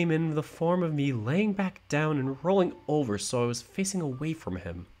decision came in the form of me laying back down and rolling over so I was facing away from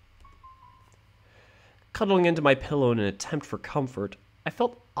him. Cuddling into my pillow in an attempt for comfort, I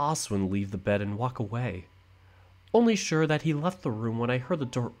felt Oswin leave the bed and walk away, only sure that he left the room when I heard the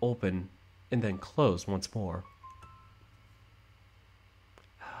door open and then close once more.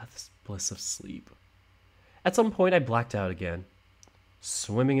 This bliss of sleep. At some point I blacked out again,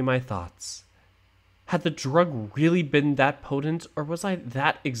 swimming in my thoughts. Had the drug really been that potent, or was I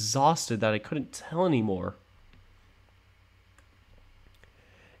that exhausted that I couldn't tell anymore?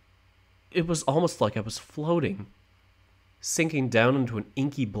 It was almost like I was floating, sinking down into an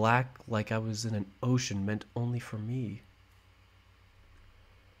inky black like I was in an ocean meant only for me.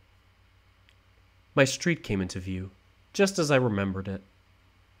 My street came into view, just as I remembered it.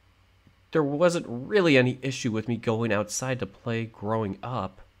 There wasn't really any issue with me going outside to play growing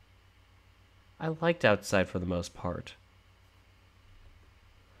up. I liked outside for the most part.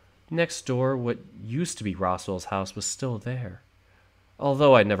 Next door, what used to be Roswell's house was still there,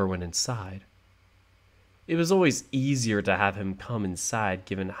 although I never went inside. It was always easier to have him come inside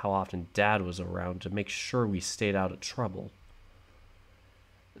given how often Dad was around to make sure we stayed out of trouble.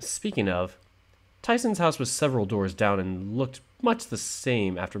 Speaking of, Tyson's house was several doors down and looked much the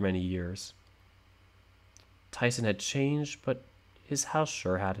same after many years. Tyson had changed, but his house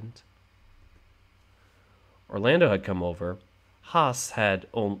sure hadn't. Orlando had come over. Haas had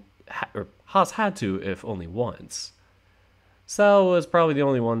to, if only once. Sal was probably the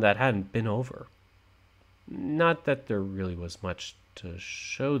only one that hadn't been over. Not that there really was much to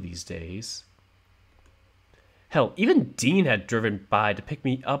show these days. Hell, even Dean had driven by to pick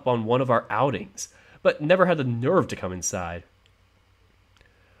me up on one of our outings, but never had the nerve to come inside.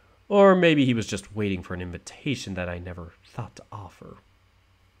 Or maybe he was just waiting for an invitation that I never thought to offer.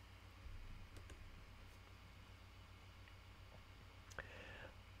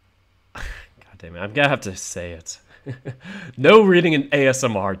 God damn it, I'm gonna have to say it. No reading in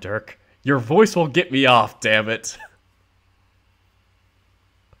ASMR, Dirk. Your voice will get me off, damn it.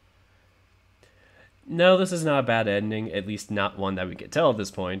 No, this is not a bad ending, at least not one that we can tell at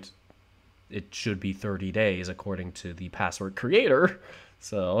this point. It should be 30 days, according to the password creator.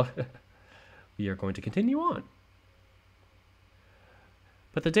 So, we are going to continue on.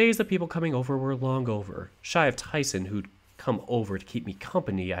 But the days of people coming over were long over. Shy of Tyson, who'd come over to keep me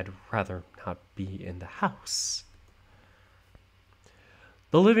company, I'd rather not be in the house.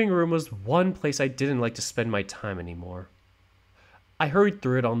 The living room was one place I didn't like to spend my time anymore. I hurried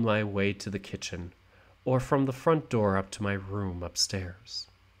through it on my way to the kitchen, or from the front door up to my room upstairs.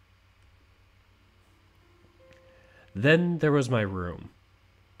 Then there was my room,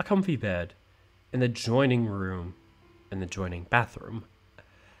 a comfy bed, an adjoining room, an adjoining bathroom.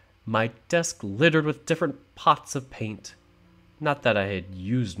 My desk littered with different pots of paint. Not that I had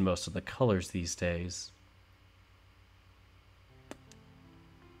used most of the colors these days.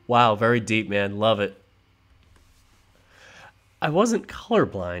 Wow, very deep, man. Love it. I wasn't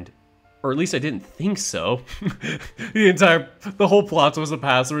colorblind, or at least I didn't think so. The whole plot was the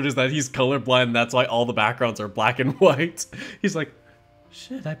password is that he's colorblind, and that's why all the backgrounds are black and white. He's like,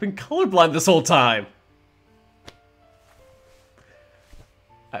 shit, I've been colorblind this whole time.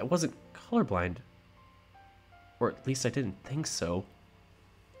 I wasn't colorblind, or at least I didn't think so.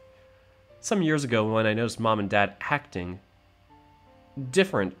 Some years ago, when I noticed Mom and Dad acting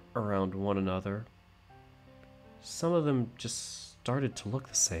different around one another, some of them just started to look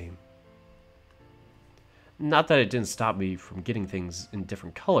the same. Not that it didn't stop me from getting things in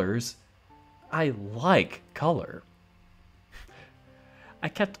different colors. I like color. I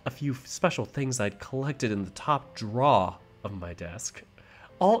kept a few special things I'd collected in the top drawer of my desk,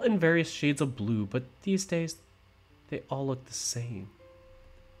 all in various shades of blue, but these days, they all look the same.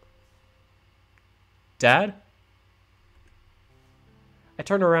 Dad? I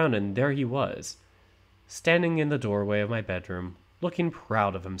turned around and there he was, standing in the doorway of my bedroom, looking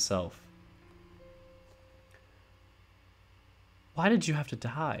proud of himself. Why did you have to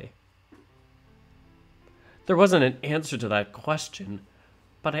die? There wasn't an answer to that question,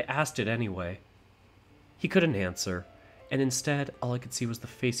 but I asked it anyway. He couldn't answer, and instead all I could see was the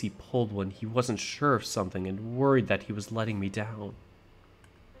face he pulled when he wasn't sure of something and worried that he was letting me down.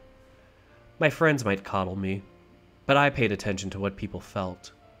 My friends might coddle me, but I paid attention to what people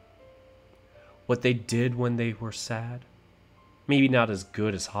felt. What they did when they were sad. Maybe not as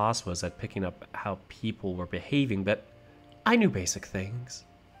good as Haas was at picking up how people were behaving, but I knew basic things.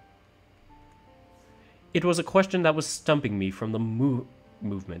 It was a question that was stumping me from the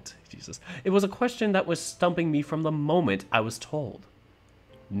movement. Jesus. It was a question that was stumping me from the moment I was told.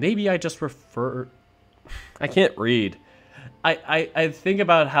 Maybe I just I can't read. I think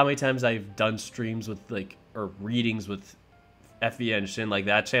about how many times I've done streams with, like, or readings with FE and Shin, like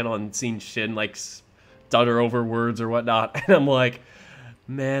that channel, and seen Shin, like, stutter over words or whatnot. And I'm like,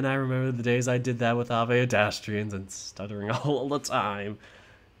 man, I remember the days I did that with Adastrians and stuttering all the time.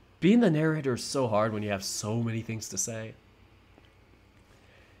 Being the narrator is so hard when you have so many things to say.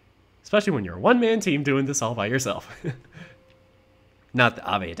 Especially when you're a one-man team doing this all by yourself. Not the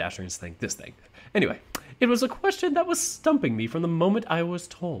Adastrians thing, this thing. Anyway, it was a question that was stumping me from the moment I was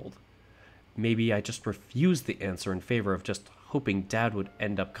told. Maybe I just refused the answer in favor of just hoping Dad would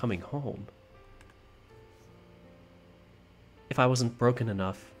end up coming home. If I wasn't broken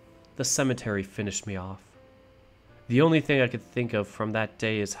enough, the cemetery finished me off. The only thing I could think of from that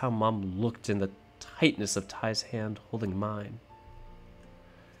day is how Mom looked in the tightness of Ty's hand holding mine.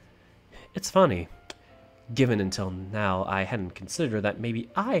 It's funny, given until now I hadn't considered that maybe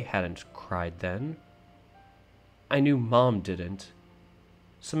I hadn't cried then. I knew Mom didn't.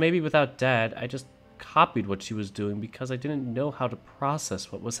 So maybe without Dad, I just copied what she was doing because I didn't know how to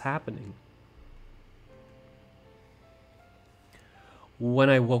process what was happening. When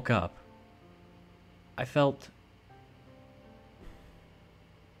I woke up, I felt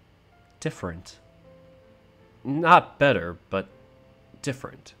different. Not better, but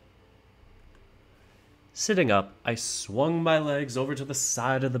different. Sitting up, I swung my legs over to the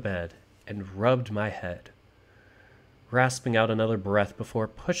side of the bed and rubbed my head, rasping out another breath before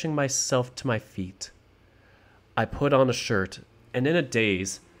pushing myself to my feet. I put on a shirt and in a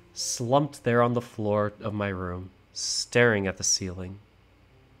daze, slumped there on the floor of my room, staring at the ceiling.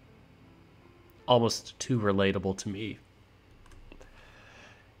 Almost too relatable to me.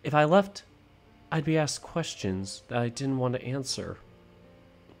 If I left, I'd be asked questions that I didn't want to answer.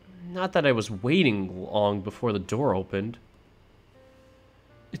 Not that I was waiting long before the door opened.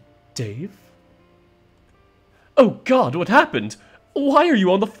 Dave? Oh God, what happened? Why are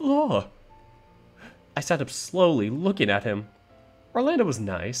you on the floor? I sat up slowly, looking at him. Orlando was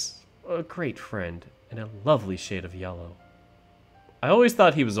nice, a great friend, and a lovely shade of yellow. I always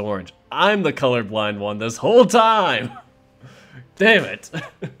thought he was orange. I'm the colorblind one this whole time! Damn it!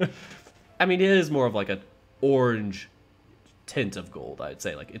 I mean, it is more of like an orange tint of gold, I'd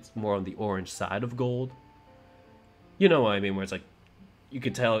say. Like, it's more on the orange side of gold. You know what I mean, where it's like, you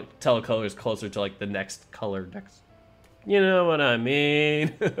could tell a color is closer to like the next color next. You know what I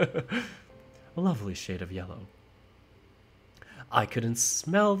mean? A lovely shade of yellow. I couldn't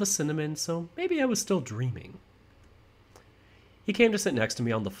smell the cinnamon, so maybe I was still dreaming. He came to sit next to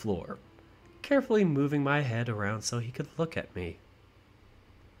me on the floor, carefully moving my head around so he could look at me.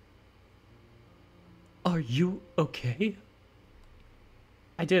 Are you okay?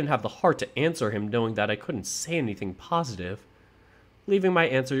 I didn't have the heart to answer him, knowing that I couldn't say anything positive, leaving my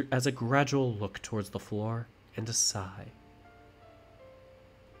answer as a gradual look towards the floor and a sigh.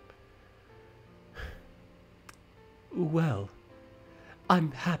 Well,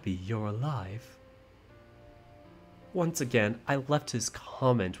 I'm happy you're alive. Once again, I left his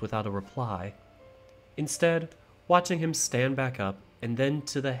comment without a reply, instead watching him stand back up and then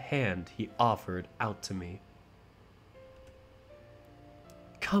to the hand he offered out to me.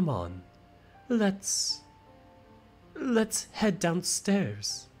 Come on, let's head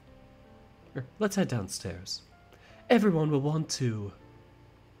downstairs. Let's head downstairs. Everyone will want to...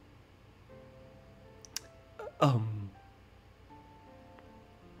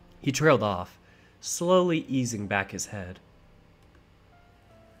 He trailed off, slowly easing back his head.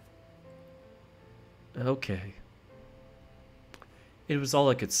 Okay. It was all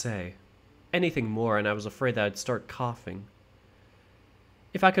I could say. Anything more, and I was afraid that I'd start coughing.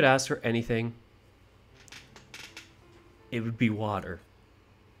 If I could ask for anything, it would be water.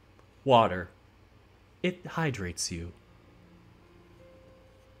 Water. It hydrates you.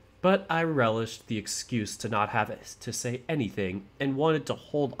 But I relished the excuse to not have to say anything and wanted to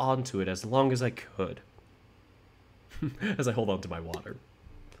hold on to it as long as I could. As I hold on to my water.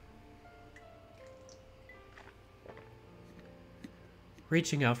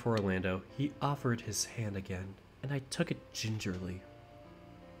 Reaching out for Orlando, he offered his hand again, and I took it gingerly.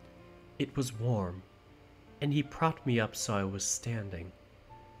 It was warm, and he propped me up so I was standing.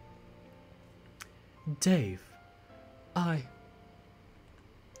 Dave,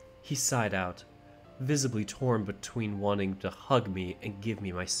 He sighed out, visibly torn between wanting to hug me and give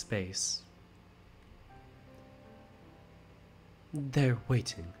me my space. They're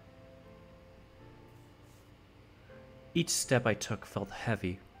waiting. Each step I took felt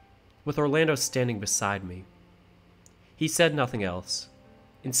heavy, with Orlando standing beside me. He said nothing else,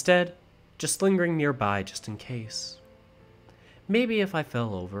 instead, just lingering nearby just in case. Maybe if I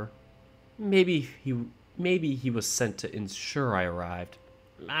fell over, maybe he was sent to ensure I arrived.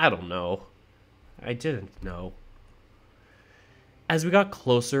 I don't know. I didn't know. As we got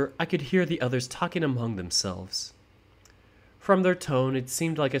closer, I could hear the others talking among themselves. From their tone, it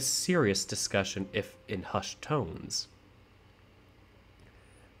seemed like a serious discussion, if in hushed tones.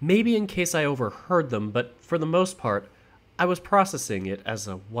 Maybe in case I overheard them, but for the most part, I was processing it as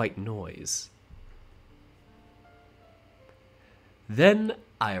a white noise. Then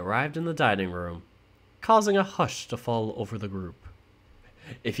I arrived in the dining room, causing a hush to fall over the group.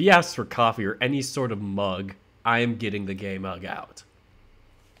 If he asks for coffee or any sort of mug, I am getting the gay mug out.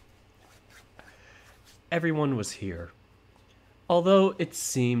 Everyone was here. Although it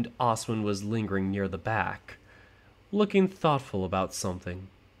seemed Oswin was lingering near the back, looking thoughtful about something.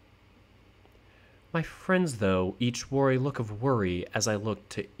 My friends, though, each wore a look of worry as I looked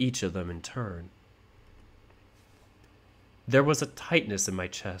to each of them in turn. There was a tightness in my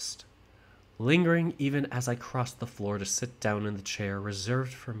chest, lingering even as I crossed the floor to sit down in the chair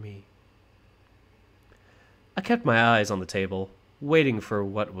reserved for me. I kept my eyes on the table, waiting for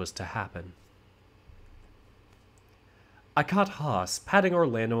what was to happen. I caught Haas patting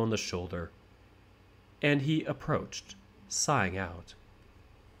Orlando on the shoulder, and he approached, sighing out.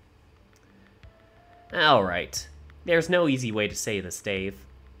 All right. There's no easy way to say this, Dave.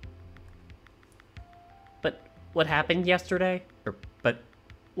 But what happened yesterday?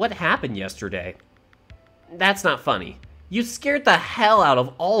 What happened yesterday? That's not funny. You scared the hell out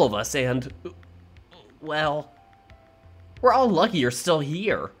of all of us and... well... we're all lucky you're still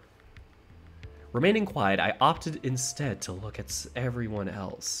here. Remaining quiet, I opted instead to look at everyone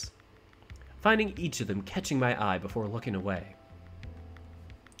else, finding each of them catching my eye before looking away.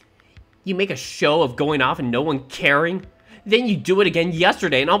 You make a show of going off and no one caring? Then you do it again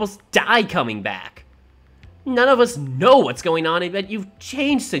yesterday and almost die coming back. None of us know what's going on, but you've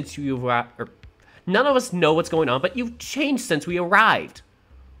changed since you arrived. None of us know what's going on, but you've changed since we arrived.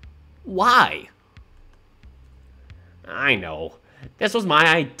 Why? I know. This was my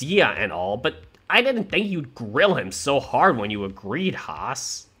idea and all, but I didn't think you'd grill him so hard when you agreed,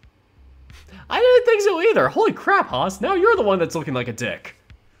 Haas. I didn't think so either. Holy crap, Haas. Now you're the one that's looking like a dick.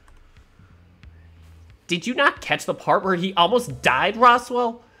 Did you not catch the part where he almost died,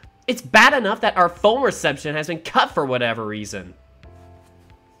 Roswell? It's bad enough that our phone reception has been cut for whatever reason.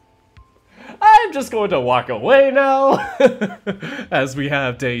 I'm just going to walk away now. As we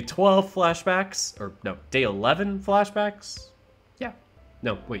have day 12 flashbacks. Or, no, day 11 flashbacks? Yeah.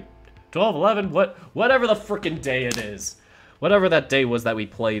 No, wait. 12, 11, whatever the frickin' day it is. Whatever that day was that we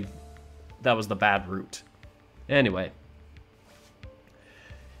played, that was the bad route. Anyway.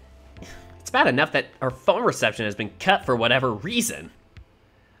 It's bad enough that our phone reception has been cut for whatever reason.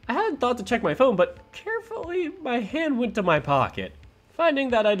 I hadn't thought to check my phone, but carefully my hand went to my pocket, finding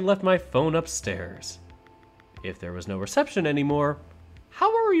that I'd left my phone upstairs. If there was no reception anymore,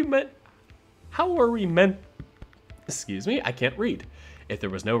 how were we meant, excuse me, I can't read. If there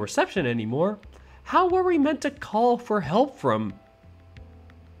was no reception anymore, how were we meant to call for help from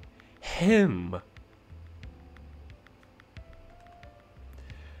him?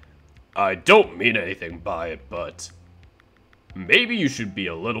 I don't mean anything by it, but maybe you should be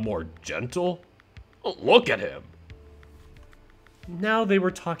a little more gentle. Look at him. Now they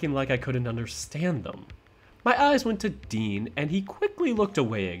were talking like I couldn't understand them. My eyes went to Dean, and he quickly looked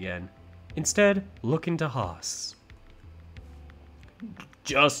away again, instead looking to Haas.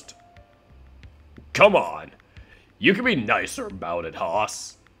 Just... come on. You can be nicer about it,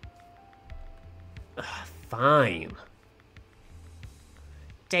 Haas. Fine.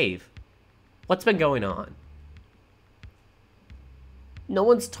 Dave, what's been going on? No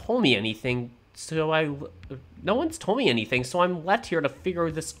one's told me anything, so I'm left here to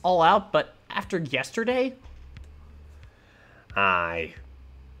figure this all out, but after yesterday? I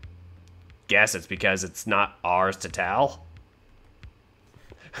guess it's because it's not ours to tell.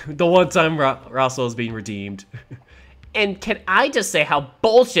 The one time Russell is being redeemed. And can I just say how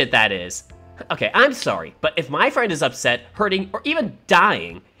bullshit that is? Okay, I'm sorry, but if my friend is upset, hurting, or even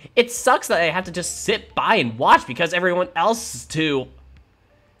dying, it sucks that I have to just sit by and watch because everyone else is too...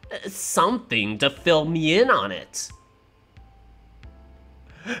 something to fill me in on it.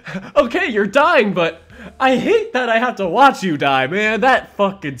 Okay, you're dying, but I hate that I have to watch you die, man. That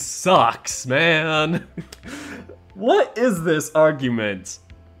fucking sucks, man. What is this argument?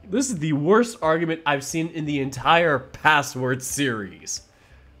 This is the worst argument I've seen in the entire Password series.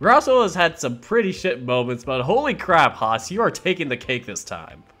 Russell has had some pretty shit moments, but holy crap, Haas, you are taking the cake this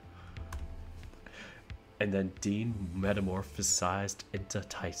time. And then Dean metamorphosized into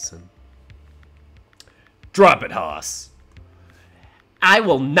Tyson. Drop it, Haas. I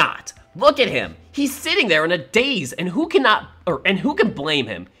will not. Look at him. He's sitting there in a daze, and who can blame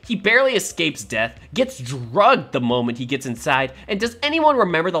him? He barely escapes death, gets drugged the moment he gets inside, and does anyone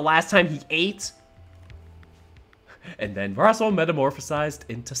remember the last time he ate? And then Russell metamorphosized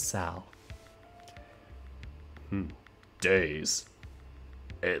into Sal. Days.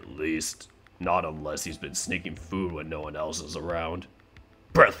 At least, not unless he's been sneaking food when no one else is around.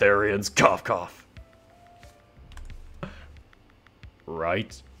 Breatharians, cough cough.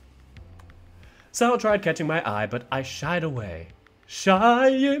 Right? Sal tried catching my eye, but I shied away.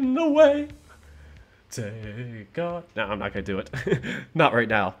 Shying away. Take off. No, I'm not gonna do it. Not right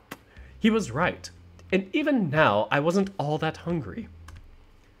now. He was right. And even now, I wasn't all that hungry.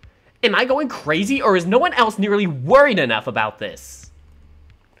 Am I going crazy, or is no one else nearly worried enough about this?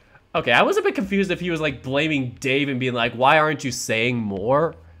 Okay, I was a bit confused if he was like blaming Dave and being like, why aren't you saying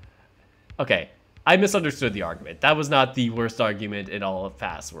more? Okay, I misunderstood the argument. That was not the worst argument in all of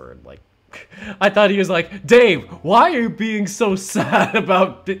Password. Like, I thought he was like, Dave, why are you being so sad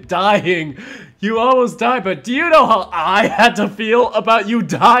about dying? You almost died, but do you know how I had to feel about you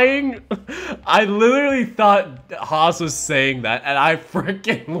dying? I literally thought Haas was saying that, and I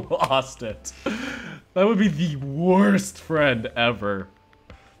freaking lost it. That would be the worst friend ever.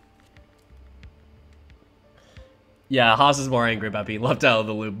 Yeah, Haas is more angry about being left out of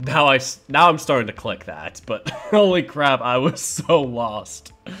the loop. Now I'm starting to click that, but holy crap, I was so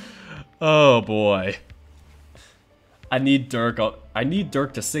lost. Oh boy. I need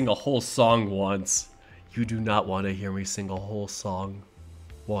Dirk to sing a whole song once. You do not want to hear me sing a whole song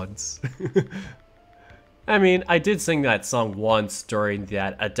once. I mean, I did sing that song once during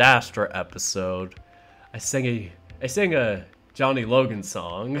that Adastra episode. I sang a Johnny Logan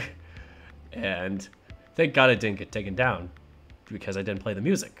song, and thank God it didn't get taken down because I didn't play the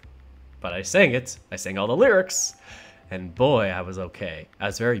music. But I sang it. I sang all the lyrics. And boy, I was okay. I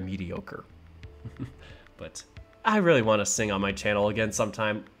was very mediocre. But I really want to sing on my channel again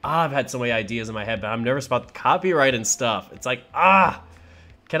sometime. I've had so many ideas in my head, but I'm nervous about copyright and stuff. It's like,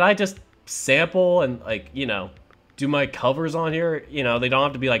 can I just sample and, like, you know, do my covers on here? You know, they don't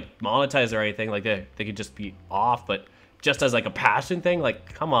have to be, like, monetized or anything. Like, they could just be off, but just as, like, a passion thing?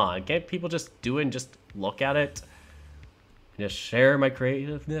 Like, come on. Can't people just do it and just look at it? And just share my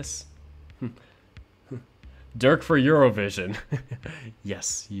creativeness? Dirk for Eurovision.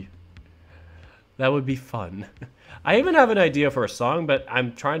 Yes, that would be fun. I even have an idea for a song, but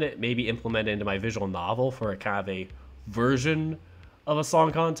I'm trying to maybe implement it into my visual novel for a kind of a version of a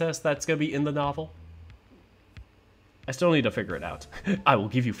song contest that's going to be in the novel. I still need to figure it out. I will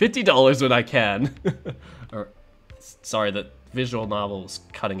give you $50 when I can. Or, sorry, the visual novel is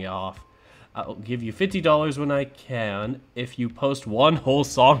cutting it off. I'll give you $50 when I can if you post one whole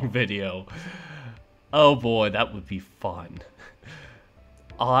song video. Oh boy, that would be fun.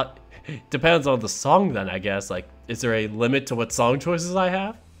 Depends on the song then, I guess. Like, is there a limit to what song choices I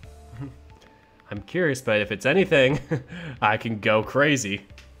have? I'm curious, but if it's anything, I can go crazy.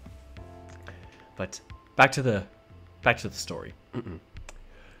 But back to the story.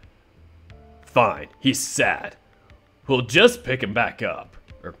 Fine, he's sad. We'll just pick him back up.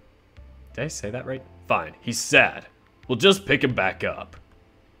 Or, did I say that right? Fine, he's sad. We'll just pick him back up.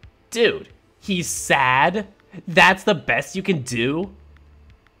 Dude, he's sad? That's the best you can do?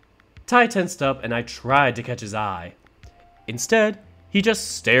 Ty tensed up and I tried to catch his eye. Instead, he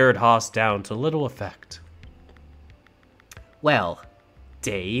just stared Haas down to little effect. Well,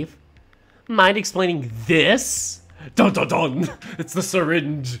 Dave, mind explaining this? Dun dun dun! It's the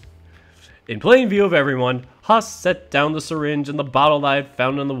syringe! In plain view of everyone, Haas set down the syringe and the bottle I had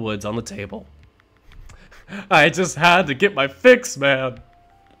found in the woods on the table. I just had to get my fix, man.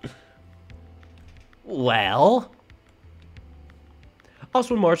 Well?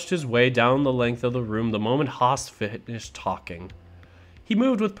 Oswin marched his way down the length of the room the moment Haas finished talking. He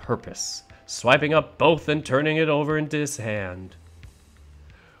moved with purpose, swiping up both and turning it over into his hand.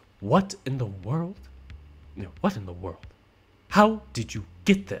 What in the world? No, what in the world? How did you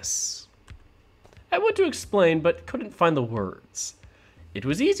get this? I went to explain, but couldn't find the words. It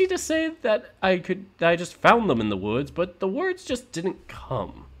was easy to say that I just found them in the woods, but the words just didn't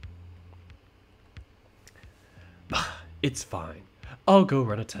come. It's fine. I'll go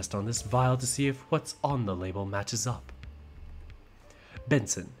run a test on this vial to see if what's on the label matches up.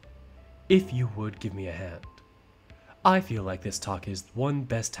 Benson, if you would give me a hand. I feel like this talk is one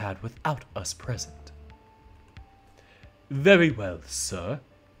best had without us present. Very well, sir.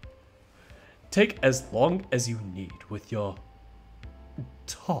 Take as long as you need with your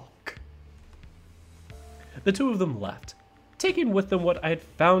talk. The two of them left, taking with them what I had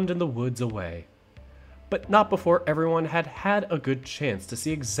found in the woods away. But not before everyone had had a good chance to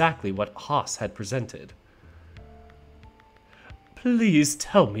see exactly what Haas had presented. Please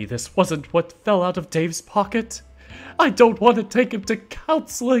tell me this wasn't what fell out of Dave's pocket. I don't want to take him to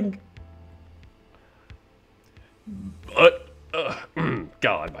counseling. But,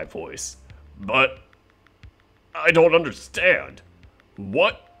 God, my voice. But, I don't understand.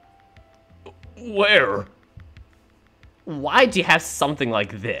 What? Where? Why'd you have something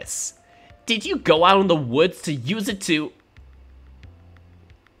like this? Did you go out in the woods to use it to...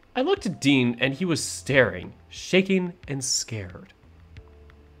 I looked at Dean and he was staring, shaking and scared.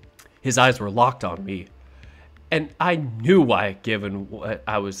 His eyes were locked on me, and I knew why given what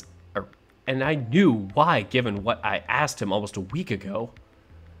I asked him almost a week ago.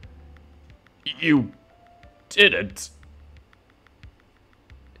 You didn't.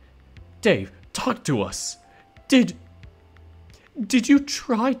 Dave, talk to us. Did you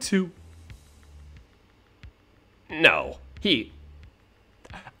try to... No,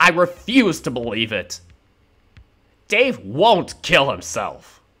 I refuse to believe it. Dave won't kill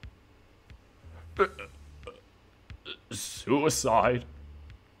himself. Suicide?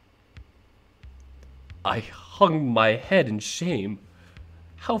 I hung my head in shame.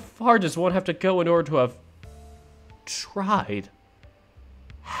 How far does one have to go in order to have tried?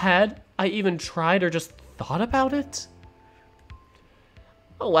 Had I even tried or just thought about it?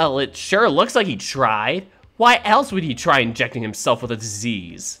 Well, it sure looks like he tried. Why else would he try injecting himself with a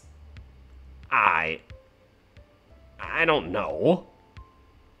disease? I don't know.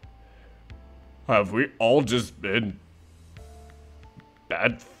 Have we all just been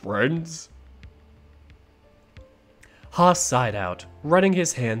bad friends? Haas sighed out, running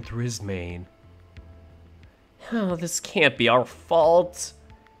his hand through his mane. Oh, this can't be our fault.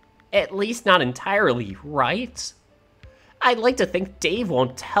 At least not entirely, right? I'd like to think Dave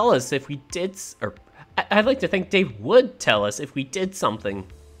won't tell us if we did, or I'd like to think Dave would tell us if we did something.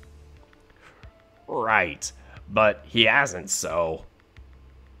 Right, but he hasn't, so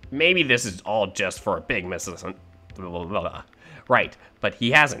maybe this is all just for a big misunderstanding. Right, but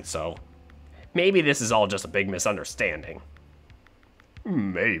he hasn't, so maybe this is all just a big misunderstanding.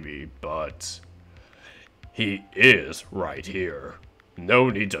 Maybe, but he is right here. No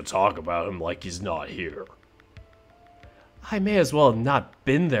need to talk about him like he's not here. I may as well have not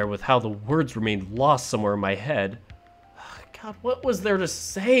been there with how the words remained lost somewhere in my head. God, what was there to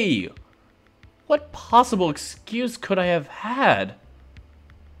say? What possible excuse could I have had?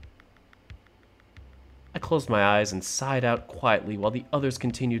 I closed my eyes and sighed out quietly while the others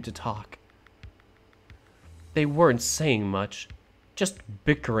continued to talk. They weren't saying much, just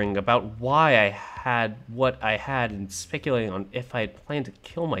bickering about why I had what I had and speculating on if I had planned to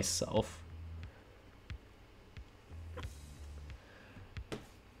kill myself.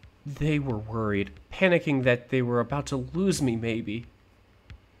 They were worried, panicking that they were about to lose me, maybe.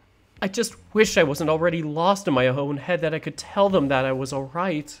 I just wish I wasn't already lost in my own head, that I could tell them that I was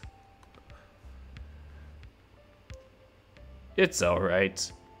alright. It's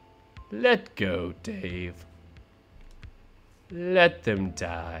alright. Let go, Dave. Let them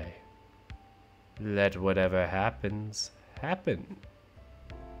die. Let whatever happens, happen.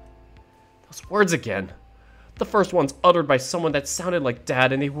 Those words again. The first ones uttered by someone that sounded like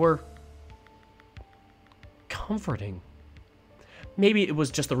Dad, and they were comforting. Maybe it was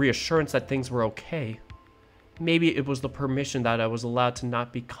just the reassurance that things were okay. Maybe it was the permission that I was allowed to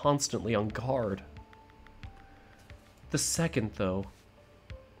not be constantly on guard. The second, though.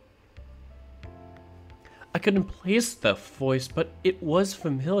 I couldn't place the voice, but it was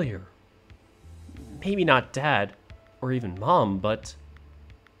familiar. Maybe not Dad, or even Mom, but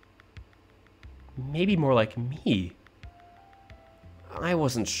maybe more like me. I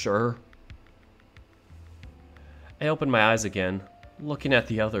wasn't sure. I opened my eyes again, looking at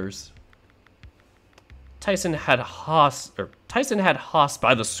the others. Tyson had Haas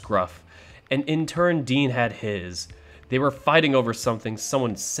by the scruff, and in turn Dean had his. They were fighting over something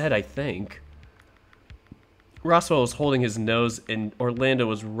someone said, I think. Roswell was holding his nose, and Orlando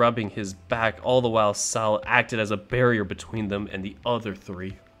was rubbing his back, all the while Sal acted as a barrier between them and the other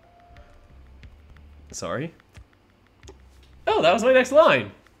three. Sorry? Oh, that was my next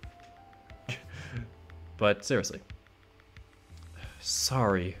line! But seriously.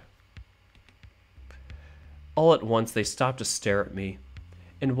 Sorry. All at once, they stopped to stare at me,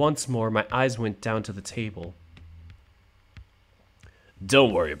 and once more my eyes went down to the table.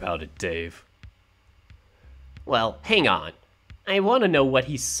 Don't worry about it, Dave. Well, hang on. I want to know what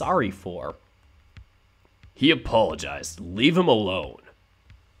he's sorry for. He apologized. Leave him alone.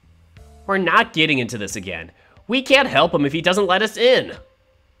 We're not getting into this again. We can't help him if he doesn't let us in.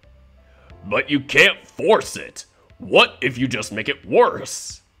 But you can't force it. What if you just make it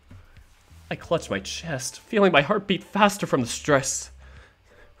worse? I clutched my chest, feeling my heart beat faster from the stress.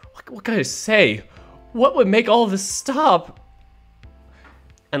 What can I say? What would make all of this stop?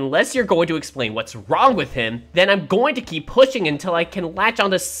 Unless you're going to explain what's wrong with him, then I'm going to keep pushing until I can latch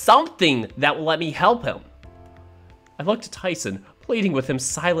onto something that will let me help him. I looked at Tyson, pleading with him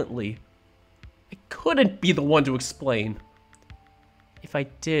silently. I couldn't be the one to explain. If I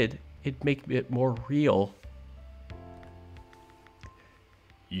did, it'd make it more real.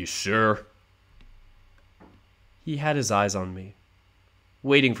 You sure? He had his eyes on me,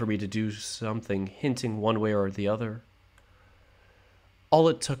 waiting for me to do something, hinting one way or the other. All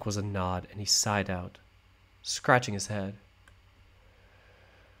it took was a nod, and he sighed out, scratching his head.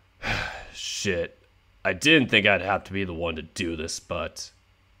 Shit. I didn't think I'd have to be the one to do this, but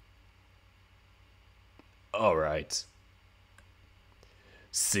alright.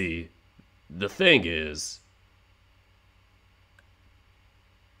 See, the thing is,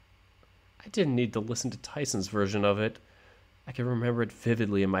 I didn't need to listen to Tyson's version of it. I can remember it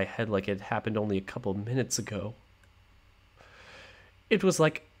vividly in my head like it happened only a couple of minutes ago. It was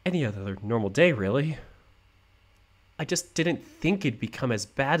like any other normal day, really. I just didn't think it'd become as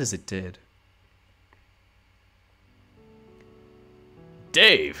bad as it did.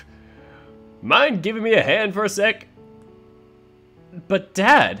 Dave, mind giving me a hand for a sec? But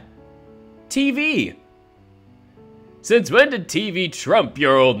Dad, TV! Since when did TV trump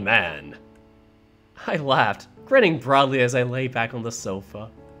your old man? I laughed, grinning broadly as I lay back on the sofa.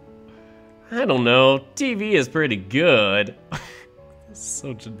 I don't know, TV is pretty good.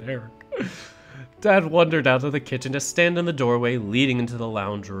 So generic. Dad wandered out of the kitchen to stand in the doorway leading into the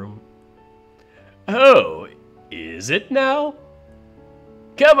lounge room. Oh, is it now?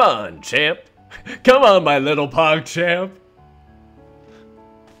 Come on, champ. Come on, my little pog champ.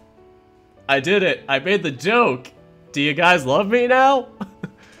 I did it. I made the joke. Do you guys love me now?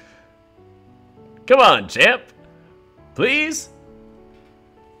 Come on, champ. Please?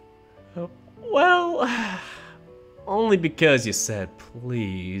 Well, only because you said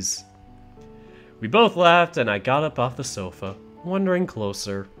please. We both laughed and I got up off the sofa, wondering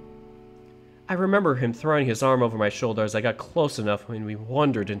closer. I remember him throwing his arm over my shoulder as I got close enough when we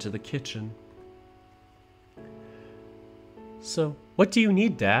wandered into the kitchen. So, what do you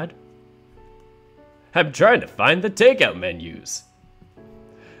need, Dad? I'm trying to find the takeout menus.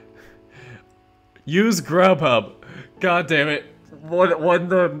 Use Grubhub. God damn it. When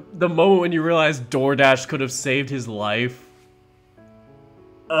the moment when you realized DoorDash could have saved his life.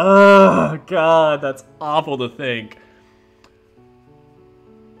 Oh, God, that's awful to think.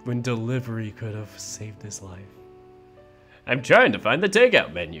 When delivery could have saved his life. I'm trying to find the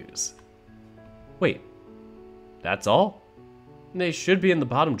takeout menus. Wait, that's all? They should be in the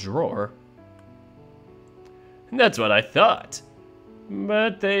bottom drawer. That's what I thought.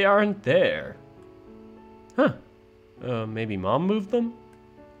 But they aren't there. Huh. Maybe Mom moved them?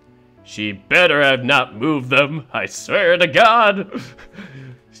 She better have not moved them, I swear to God.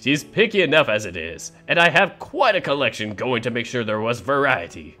 She's picky enough as it is, and I have quite a collection going to make sure there was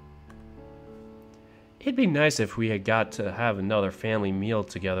variety. It'd be nice if we had got to have another family meal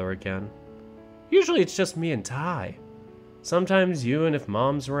together again. Usually it's just me and Ty. Sometimes you, and if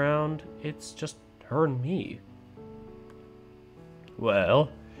Mom's around, it's just her and me.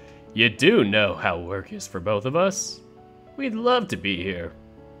 Well, you do know how work is for both of us. We'd love to be here.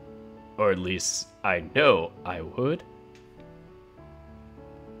 Or at least, I know I would.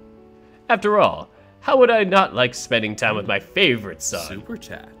 After all, how would I not like spending time with my favorite son? Super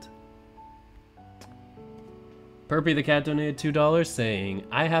chat. Perpy the cat donated $2 saying,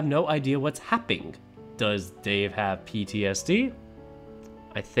 I have no idea what's happening. Does Dave have PTSD?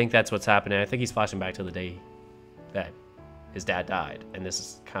 I think that's what's happening. I think he's flashing back to the day that his dad died, and this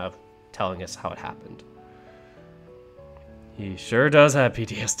is kind of telling us how it happened. He sure does have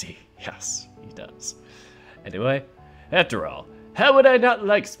PTSD. Yes, he does. Anyway, after all, how would I not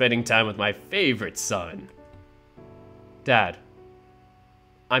like spending time with my favorite son? Dad,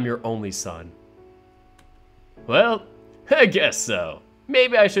 I'm your only son. Well, I guess so.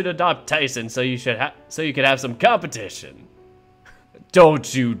 Maybe I should adopt Tyson so you could have some competition.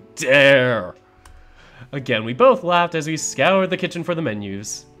 Don't you dare! Again, we both laughed as we scoured the kitchen for the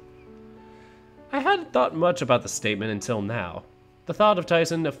menus. I hadn't thought much about the statement until now. The thought of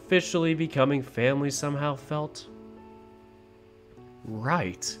Tyson officially becoming family somehow felt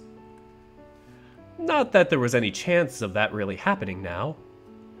right. Not that there was any chance of that really happening now.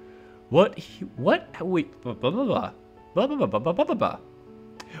 What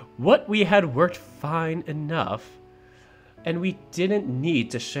we had worked fine enough, and we didn't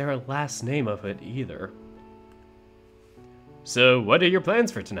need to share a last name of it either. So, what are your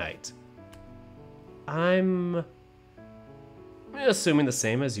plans for tonight? I'm assuming the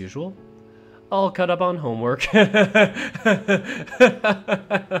same as usual. All caught up on homework. As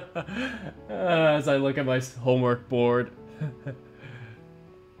I look at my homework board.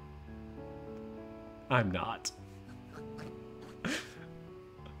 I'm not.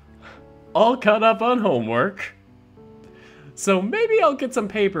 All caught up on homework. So maybe I'll get some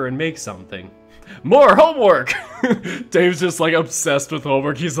paper and make something. More homework! Dave's just like obsessed with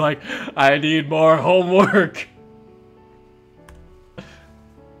homework. He's like, I need more homework.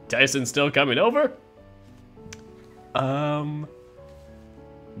 Tyson still coming over?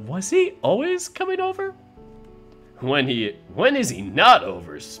 Was he always coming over? When is he not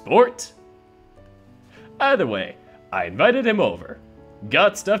over, sport? Either way, I invited him over.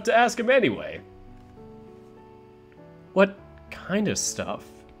 Got stuff to ask him anyway. What kind of stuff?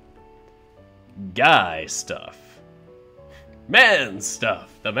 Guy stuff. Man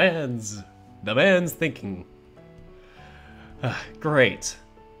stuff. The man's The man's thinking. Great.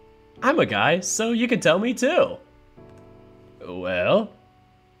 I'm a guy, so you can tell me too. Well?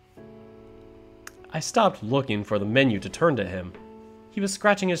 I stopped looking for the menu to turn to him. He was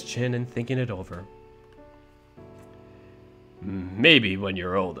scratching his chin and thinking it over. Maybe when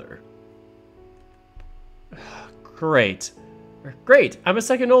you're older. Great. Great, I'm a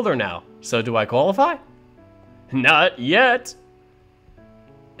second older now. So do I qualify? Not yet.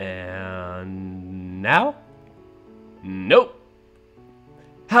 And now? Nope.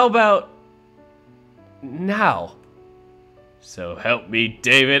 How about now? So help me,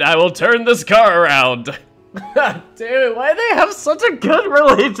 David, I will turn this car around. Damn it, why do they have such a good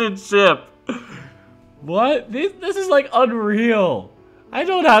relationship? What? This is like unreal. I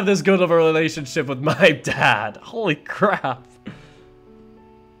don't have this good of a relationship with my dad. Holy crap.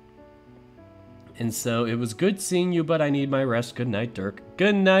 And so, it was good seeing you, but I need my rest. Good night, Dirk.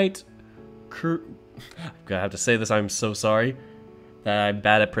 Good night, I'm gonna have to say this, I'm so sorry that I'm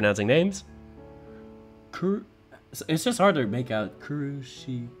bad at pronouncing names. It's just hard to make out.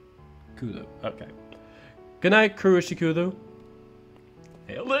 Kurushikudo. Okay. Good night, Kurushikudo.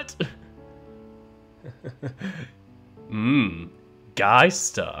 Nailed it. Guy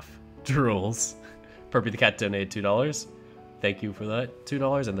stuff. Drools. Perpy the cat donated $2. Thank you for that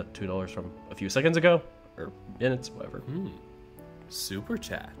 $2 and the $2 from a few seconds ago. Or minutes, whatever. Super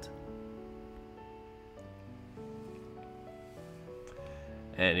chat.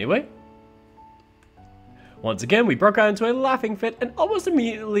 Anyway. Once again, we broke out into a laughing fit, and almost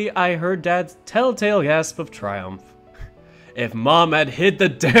immediately I heard Dad's telltale gasp of triumph. If Mom had hid the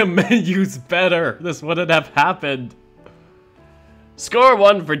damn menus better, this wouldn't have happened. Score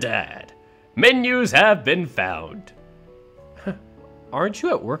 1 for Dad. Menus have been found. Aren't you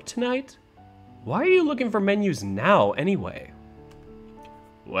at work tonight? Why are you looking for menus now, anyway?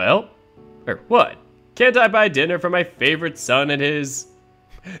 Well, or what? Can't I buy dinner for my favorite son and his...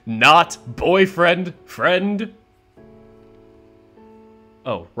 not boyfriend friend?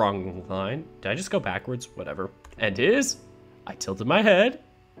 Oh, wrong line. Did I just go backwards? Whatever. And his? I tilted my head.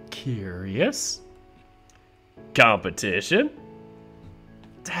 Curious. Competition?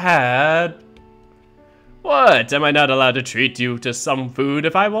 Dad? What? Am I not allowed to treat you to some food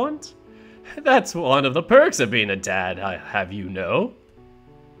if I want? That's one of the perks of being a dad, I have you know.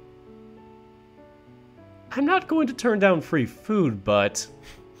 I'm not going to turn down free food, but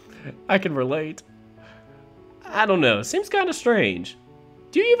I can relate. I don't know, seems kind of strange.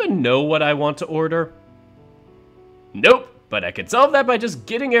 Do you even know what I want to order? Nope, but I could solve that by just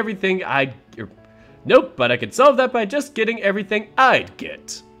getting everything I'd... Nope, but I could solve that by just getting everything I'd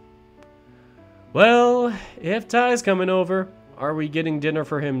get. Well, if Ty's coming over, are we getting dinner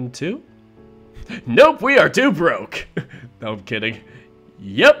for him too? Nope, we are too broke. No, I'm kidding.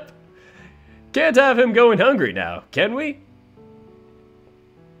 Yep. Can't have him going hungry now, can we?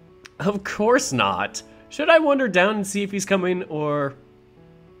 Of course not. Should I wander down and see if he's coming, or...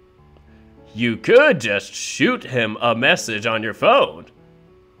 You could just shoot him a message on your phone.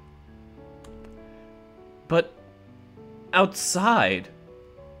 But... outside...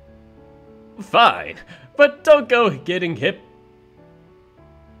 Fine, but don't go getting hip.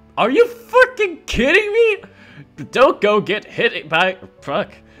 Are you fucking kidding me? Don't go get hit by...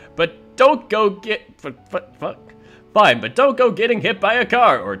 Fuck. But don't go get... Fuck. Fine, but don't go getting hit by a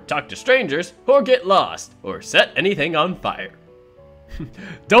car, or talk to strangers, or get lost, or set anything on fire.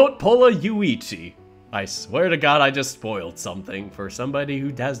 Don't pull a Yuichi. I swear to God I just spoiled something for somebody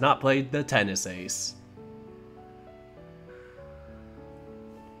who has not played the tennis ace.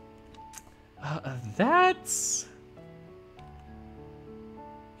 That's...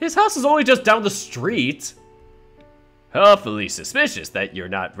 His house is only just down the street. Awfully suspicious that you're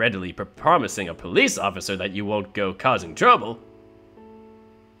not readily promising a police officer that you won't go causing trouble.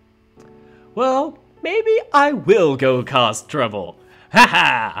 Well, maybe I will go cause trouble.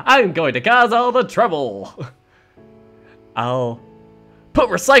 Haha, I'm going to cause all the trouble. I'll put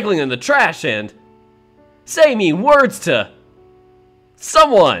recycling in the trash and say mean words to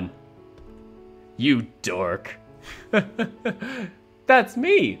someone. You dork. That's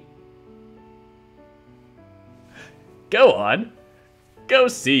me. Go on. Go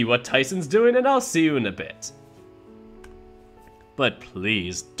see what Tyson's doing and I'll see you in a bit. But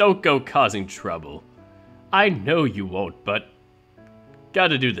please, don't go causing trouble. I know you won't, but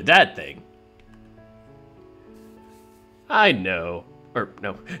gotta do the dad thing. I know. Or,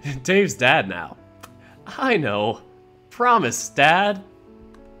 no, Dave's dad now. I know. Promise, Dad.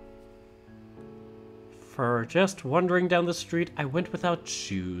 For just wandering down the street, I went without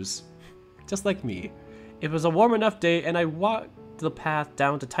shoes. Just like me. It was a warm enough day and I walked walked the path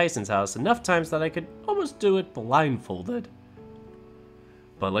down to Tyson's house enough times that I could almost do it blindfolded.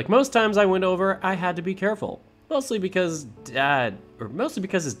 But like most times I went over, I had to be careful. Mostly because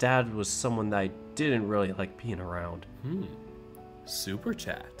his dad was someone that I didn't really like being around. Super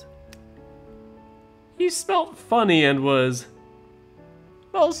chat. He smelled funny and was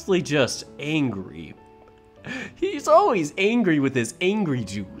mostly just angry. He's always angry with his angry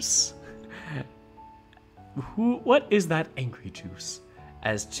juice. What is that angry juice?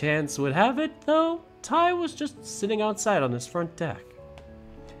 As chance would have it, though, Ty was just sitting outside on his front deck.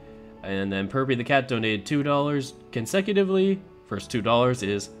 And then Perpy the cat donated $2 consecutively. First $2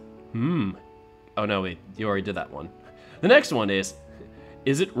 is, Oh no, wait, you already did that one. The next one is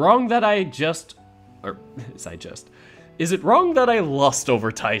it wrong that is it wrong that I lust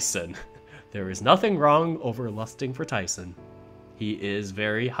over Tyson? There is nothing wrong over lusting for Tyson. He is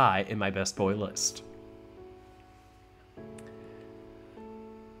very high in my best boy list.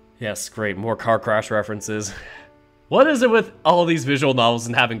 Yes, great, more car crash references. What is it with all these visual novels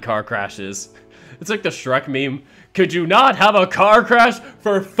and having car crashes? It's like the Shrek meme. Could you not have a car crash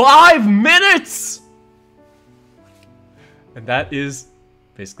for 5 minutes? And that is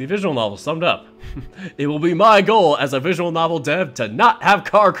basically visual novel summed up. It will be my goal as a visual novel dev to not have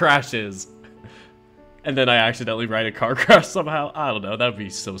car crashes. And then I accidentally write a car crash somehow. I don't know, that would be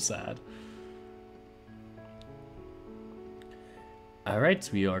so sad. Alright,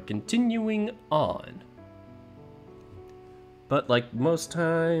 we are continuing on. But like most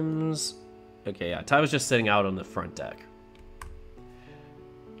times... Okay, yeah, Ty was just sitting out on the front deck.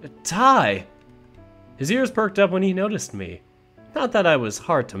 Ty! His ears perked up when he noticed me. Not that I was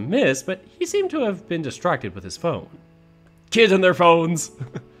hard to miss, but he seemed to have been distracted with his phone. Kids and their phones!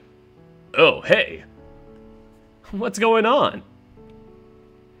 Oh, hey! What's going on?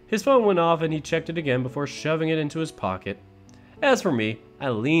 His phone went off and he checked it again before shoving it into his pocket. As for me, I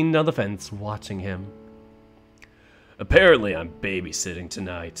leaned on the fence watching him. Apparently I'm babysitting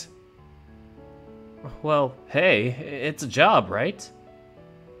tonight. Well, hey, it's a job, right?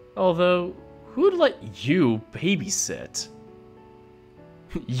 Although, who'd let you babysit?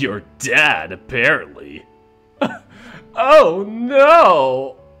 Your dad, apparently. Oh,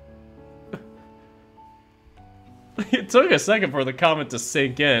 no! It took a second for the comment to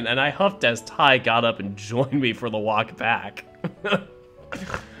sink in, and I huffed as Ty got up and joined me for the walk back.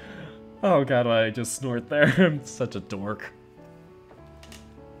 Oh god, why did I just snort there? I'm such a dork.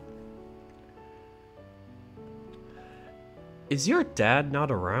 Is your dad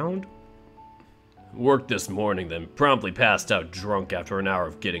not around? Worked this morning, then promptly passed out drunk after an hour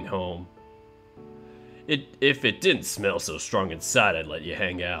of getting home. If it didn't smell so strong inside, I'd let you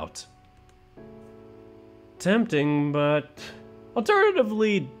hang out. Tempting, but...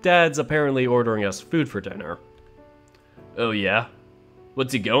 Alternatively, Dad's apparently ordering us food for dinner. Oh yeah?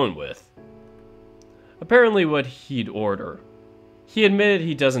 What's he going with? Apparently what he'd order. He admitted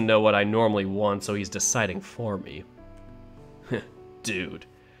he doesn't know what I normally want, so he's deciding for me. Dude,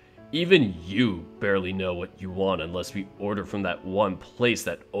 even you barely know what you want unless we order from that one place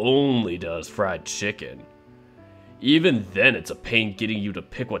that only does fried chicken. Even then, it's a pain getting you to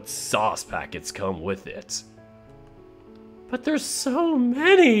pick what sauce packets come with it. But there's so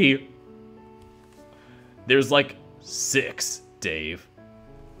many! There's like 6, Dave.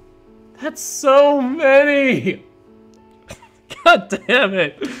 That's so many! God damn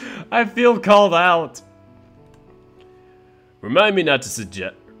it! I feel called out. Remind me not to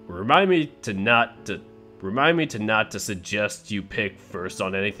suggest you pick first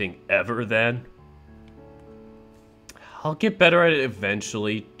on anything ever, then. I'll get better at it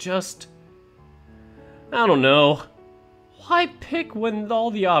eventually. Just, I don't know. Why pick when all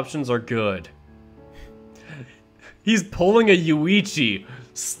the options are good? He's pulling a Yuichi.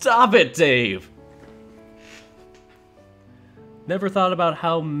 Stop it, Dave. Never thought about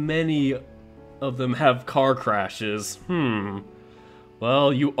how many of them have car crashes.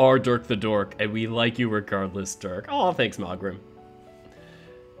 Well, you are Dirk the Dork, and we like you regardless, Dirk. Oh, thanks, Magrim.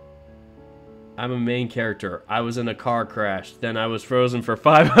 I'm a main character. I was in a car crash. Then I was frozen for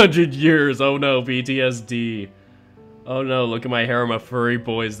 500 years. Oh no, PTSD. Oh no, look at my harem of furry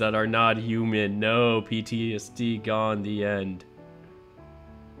boys that are not human. No, PTSD gone, the end.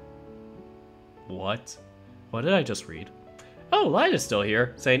 What? What did I just read? Oh, Light is still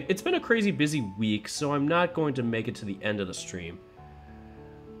here, saying, it's been a crazy busy week, so I'm not going to make it to the end of the stream.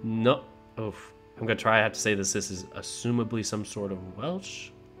 No. Oof. I'm gonna try. I have to say this. This is assumably some sort of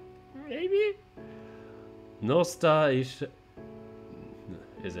Welsh. Maybe? Nosta ish.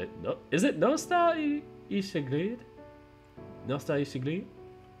 Is it? No. Is it Nosta ishagreed? Nosta ishagreed?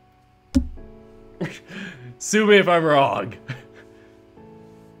 Sue me if I'm wrong.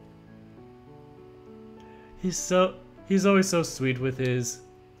 He's always so sweet with his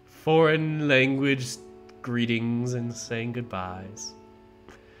foreign language greetings and saying goodbyes.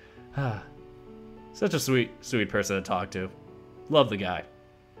 Ah, such a sweet person to talk to. Love the guy.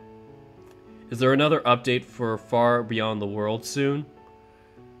 Is there another update for Far Beyond the World soon?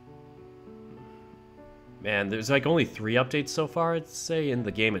 Man, there's like only 3 updates so far, I'd say, in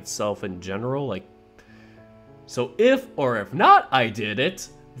the game itself in general. Like, so if or if not I did it,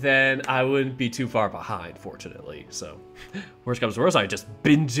 then I wouldn't be too far behind, fortunately. So, worst comes to worst, I just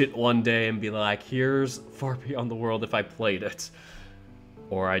binge it one day and be like, here's Far Beyond the World if I played it.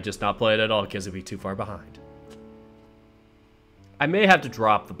 Or I just not play it at all because it'd be too far behind. I may have to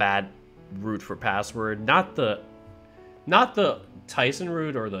drop the bad route for password, not the Tyson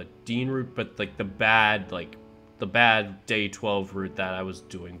route or the Dean route, but like the bad day 12 route that I was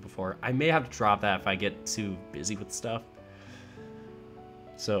doing before. I may have to drop that if I get too busy with stuff.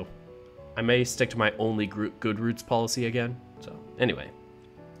 So, I may stick to my only good routes policy again. So, anyway.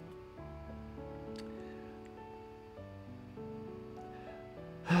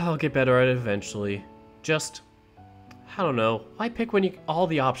 I'll get better at it eventually. Just, I don't know. Why pick when all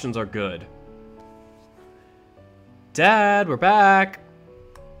the options are good? Dad, we're back!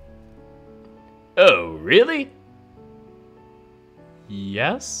 Oh, really?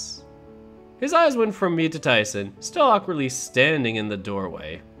 Yes? His eyes went from me to Tyson, still awkwardly standing in the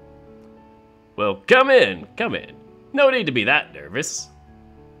doorway. Well, come in, come in. No need to be that nervous.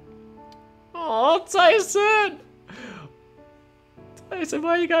 Aw, Tyson! Tyson,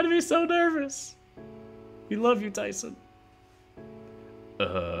 why you gotta be so nervous? We love you, Tyson.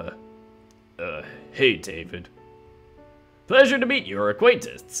 Hey, David. Pleasure to meet your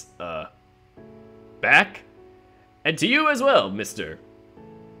acquaintance. Back? And to you as well, mister.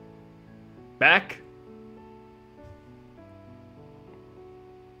 Back?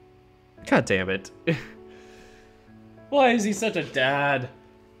 God damn it. Why is he such a dad?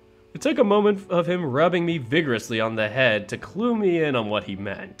 It took a moment of him rubbing me vigorously on the head to clue me in on what he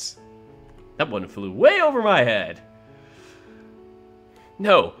meant. That one flew way over my head.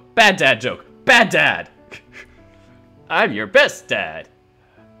 No, bad dad joke. Bad dad! I'm your best dad.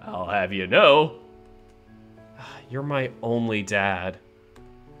 I'll have you know. You're my only dad.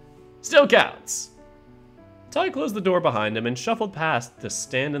 Still counts. Ty closed the door behind him and shuffled past to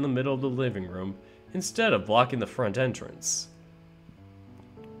stand in the middle of the living room instead of blocking the front entrance.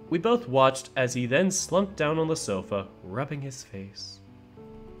 We both watched as he then slumped down on the sofa, rubbing his face.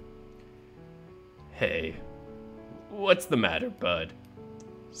 Hey, what's the matter, bud?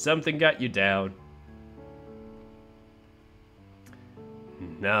 Something got you down?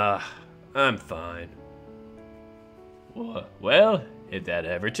 Nah, I'm fine. Well, if that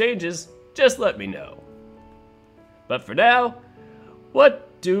ever changes, just let me know. But for now,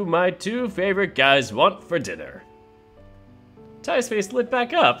 what do my 2 favorite guys want for dinner? Ty's face lit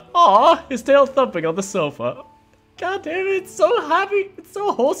back up. Aw, his tail thumping on the sofa. God damn it, it's so happy. It's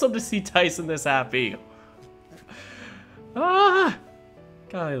so wholesome to see Tyson this happy. Ah,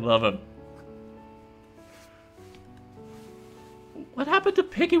 God, I love him. What happened to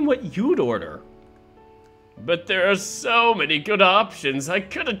picking what you'd order? But there are so many good options, I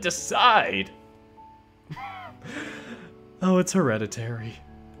couldn't decide. Oh, it's hereditary.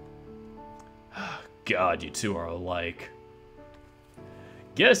 God, you 2 are alike.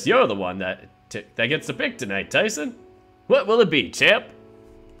 Guess you're the one that gets to pick tonight, Tyson. What will it be, champ?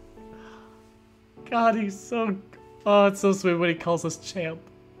 God, he's so... Oh, it's so sweet when he calls us champ.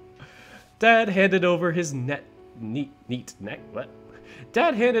 Dad handed over his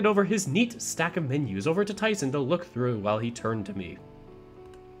Dad handed over his neat stack of menus over to Tyson to look through while he turned to me.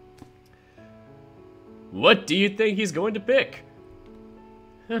 What do you think he's going to pick?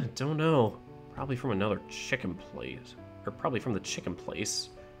 Don't know. Probably from another chicken place. Or probably from the chicken place.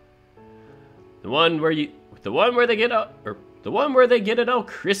 The one where they get it all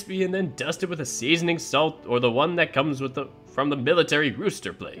crispy and then dusted with a seasoning salt, or the one that comes from the military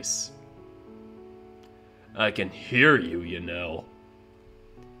rooster place. I can hear you, you know.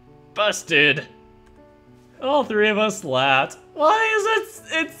 Busted. All 3 of us laughed. Why is it?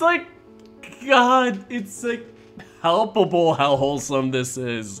 It's like, God, it's like palpable how wholesome this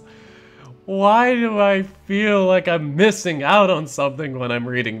is. Why do I feel like I'm missing out on something when I'm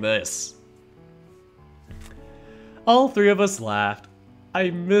reading this? All 3 of us laughed. I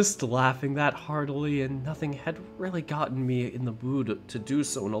missed laughing that heartily, and nothing had really gotten me in the mood to do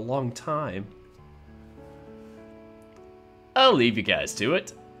so in a long time. I'll leave you guys to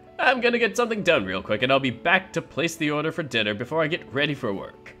it. I'm gonna get something done real quick, and I'll be back to place the order for dinner before I get ready for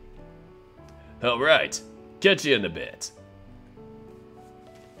work. Alright, catch you in a bit.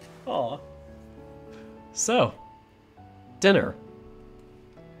 Aw. So, dinner.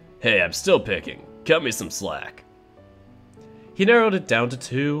 Hey, I'm still picking. Cut me some slack. He narrowed it down to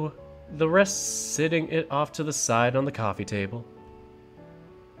 2, the rest sitting it off to the side on the coffee table.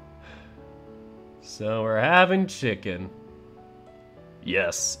 So we're having chicken.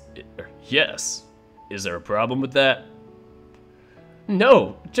 Yes. Yes. Is there a problem with that?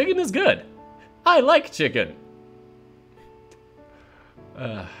 No, chicken is good. I like chicken.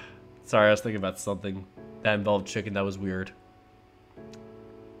 Sorry, I was thinking about something that involved chicken that was weird.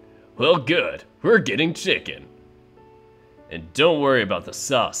 Well, good. We're getting chicken. And don't worry about the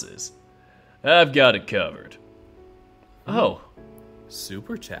sauces. I've got it covered. Oh.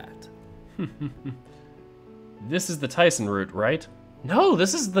 Super chat. This is the Tyson route, right? No,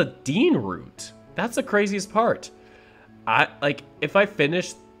 this is the Dean route. That's the craziest part. If I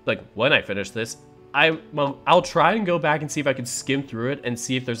finish, when I finish this, I'll try and go back and see if I can skim through it and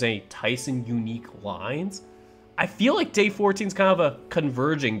see if there's any Tyson unique lines. I feel like day 14 is kind of a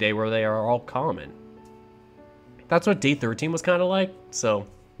converging day where they are all common. That's what day 13 was kind of like, so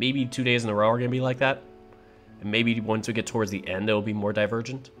maybe 2 days in a row are going to be like that. And maybe once we get towards the end, it'll be more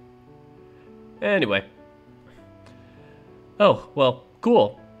divergent. Anyway. Oh, well,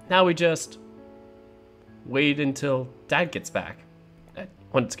 cool. Now we just wait until Dad gets back.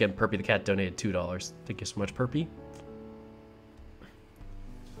 Once again, Perpy the cat donated $2. Thank you so much, Perpy.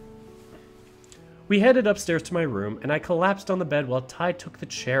 We headed upstairs to my room, and I collapsed on the bed while Ty took the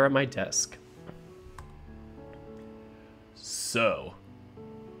chair at my desk. So,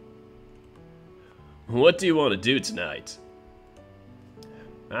 what do you want to do tonight?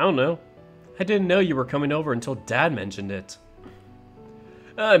 I don't know. I didn't know you were coming over until Dad mentioned it.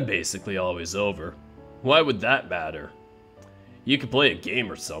 I'm basically always over. Why would that matter? You could play a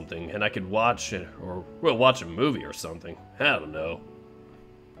game or something, and I could watch it, or we'll watch a movie or something. I don't know.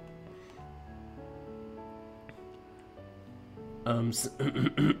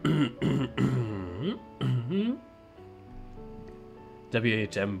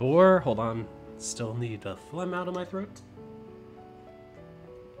 WHM Boar, hold on. Still need a phlegm out of my throat.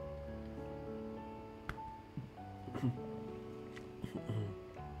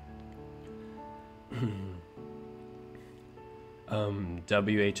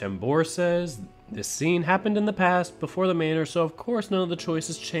 WHM Boar says, this scene happened in the past, before the manor, so of course none of the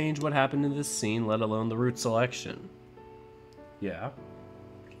choices change what happened in this scene, let alone the route selection. Yeah.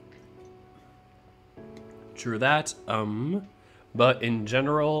 True that. But in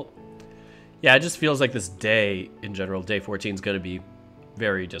general, yeah, it just feels like this day, in general, day 14 is going to be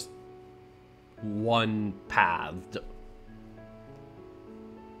very just one-pathed.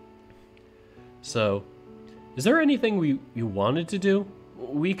 So, is there anything you wanted to do?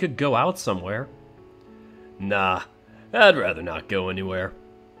 We could go out somewhere. Nah, I'd rather not go anywhere.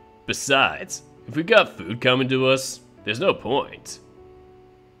 Besides, if we got food coming to us, there's no point.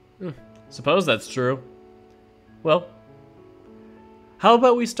 Suppose that's true. Well, how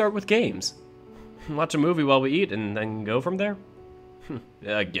about we start with games? Watch a movie while we eat and then go from there?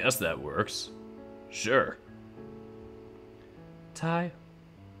 I guess that works. Sure. Ty?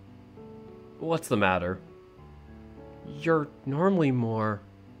 What's the matter? You're normally more...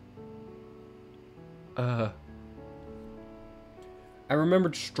 I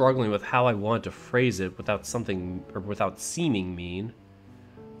remembered struggling with how I wanted to phrase it without seeming mean.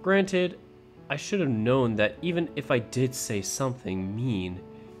 Granted, I should have known that even if I did say something mean,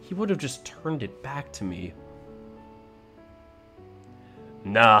 he would have just turned it back to me.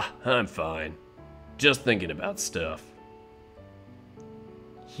 Nah, I'm fine. Just thinking about stuff.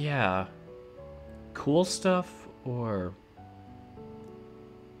 Yeah. Cool stuff or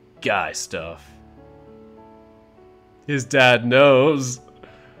guy stuff? His dad knows.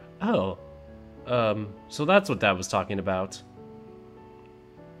 Oh. So that's what Dad was talking about.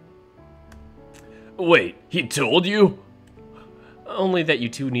 Wait, he told you? Only that you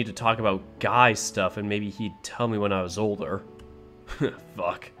two need to talk about guy stuff and maybe he'd tell me when I was older.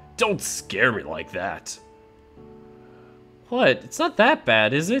 Fuck. Don't scare me like that. What? It's not that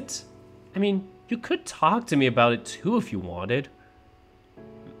bad, is it? I mean, you could talk to me about it too if you wanted.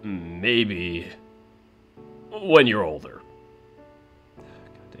 Maybe. When you're older.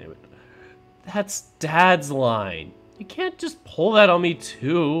 God damn it. That's Dad's line. You can't just pull that on me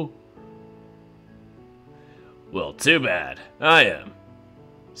too. Well, too bad. I am.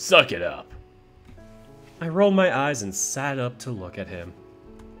 Suck it up. I rolled my eyes and sat up to look at him.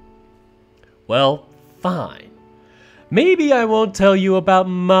 Well, fine. Maybe I won't tell you about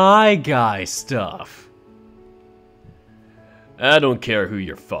my guy stuff. I don't care who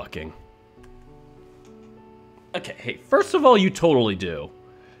you're fucking. Okay, hey, first of all, you totally do.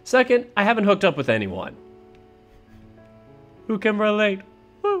 Second, I haven't hooked up with anyone. Who can relate?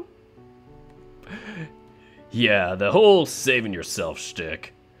 Woo. Yeah, the whole saving yourself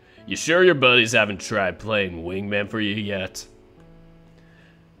shtick. You sure your buddies haven't tried playing wingman for you yet?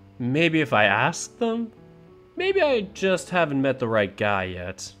 Maybe if I ask them? Maybe I just haven't met the right guy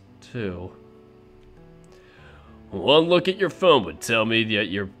yet, too. One look at your phone would tell me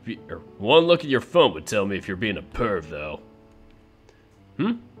that one look at your phone would tell me if you're being a perv, though.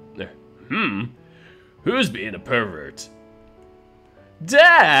 Who's being a pervert?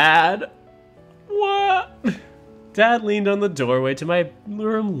 Dad! What? Dad leaned on the doorway to my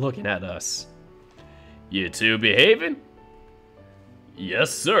room looking at us. You two behaving?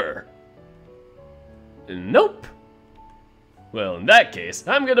 Yes, sir. Nope. Well, in that case,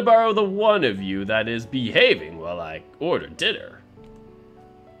 I'm gonna borrow the one of you that is behaving while I order dinner.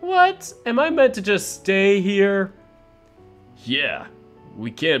 What? Am I meant to just stay here? Yeah, we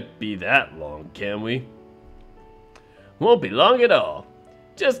can't be that long, can we? Won't be long at all.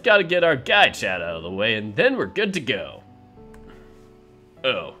 Just gotta get our guy chat out of the way and then we're good to go.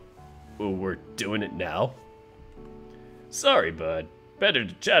 Oh, well, we're doing it now? Sorry, bud. Better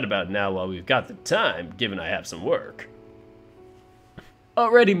to chat about now while we've got the time, given I have some work.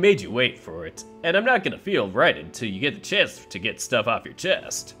 Already made you wait for it, and I'm not gonna feel right until you get the chance to get stuff off your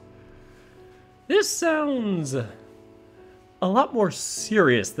chest. This sounds a lot more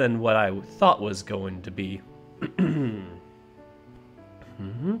serious than what I thought was going to be.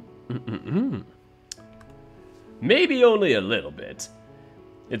 Maybe only a little bit.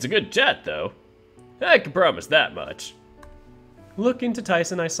 It's a good chat, though. I can promise that much. Looking to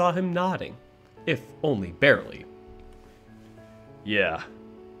Tyson, I saw him nodding, if only barely. Yeah,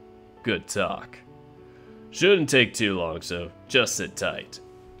 good talk. Shouldn't take too long, so just sit tight.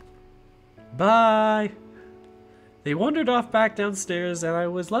 Bye. They wandered off back downstairs, and I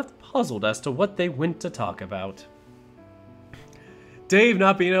was left puzzled as to what they went to talk about. Dave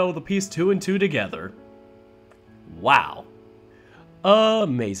not being able to piece 2 and 2 together. Wow.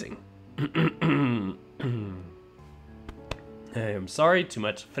 Amazing. I am sorry, too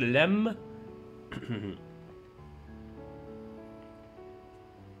much phlegm.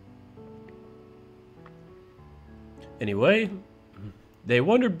 Anyway, they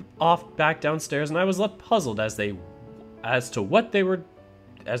wandered off back downstairs, and I was left puzzled They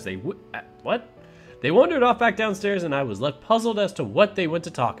wandered off back downstairs, and I was left puzzled as to what they went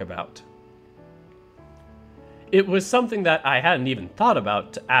to talk about. It was something that I hadn't even thought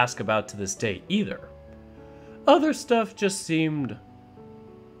about to ask about to this day either. Other stuff just seemed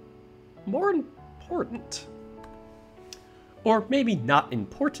more important. Or maybe not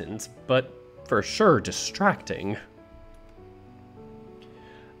important, but for sure distracting.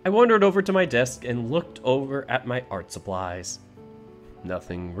 I wandered over to my desk and looked over at my art supplies.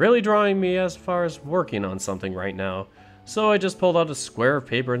 Nothing really drawing me as far as working on something right now, so I just pulled out a square of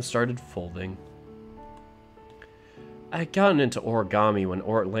paper and started folding. I had gotten into origami when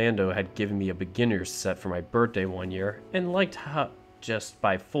Orlando had given me a beginner's set for my birthday one year, and liked how just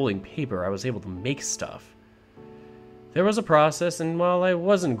by folding paper I was able to make stuff. There was a process, and while I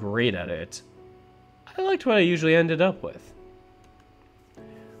wasn't great at it, I liked what I usually ended up with.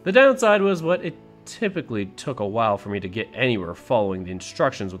 The downside was what it typically took a while for me to get anywhere following the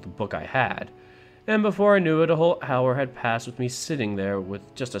instructions with the book I had, and before I knew it, a whole hour had passed with me sitting there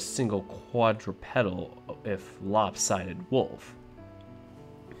with just a single quadrupedal, if lopsided, wolf.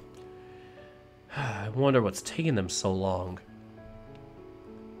 I wonder what's taking them so long.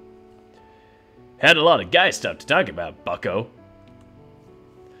 Had a lot of guy stuff to talk about, bucko.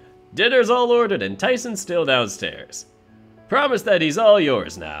 Dinner's all ordered and Tyson's still downstairs. Promise that he's all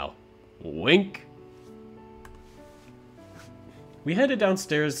yours now. Wink. We headed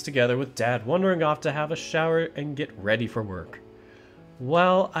downstairs together with Dad wandering off to have a shower and get ready for work,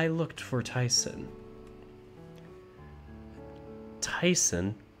 while I looked for Tyson.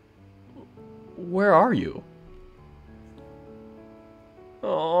 Tyson? Where are you?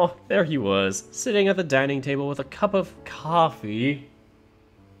 Oh, there he was, sitting at the dining table with a cup of coffee.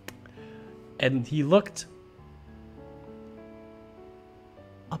 And he looked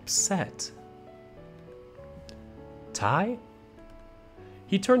upset. Ty?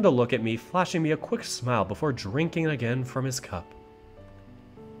 He turned to look at me, flashing me a quick smile before drinking again from his cup.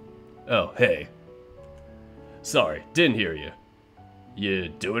 Oh, hey. Sorry, didn't hear you. You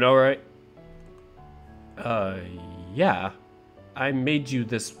doing alright? Yeah. I made you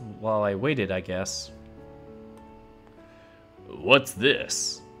this while I waited, I guess. What's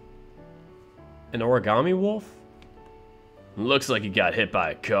this? An origami wolf? Looks like you got hit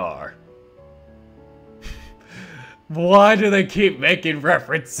by a car. Why do they keep making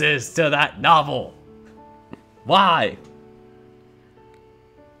references to that novel? Why?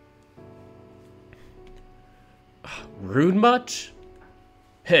 Rude much?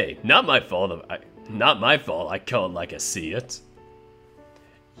 Hey, not my fault. Not my fault. I call it like I see it.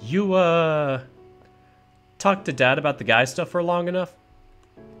 You, talked to Dad about the guy stuff for long enough?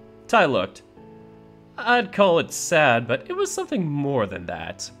 Ty looked. I'd call it sad, but it was something more than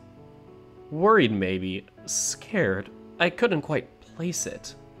that. Worried, maybe. Scared. I couldn't quite place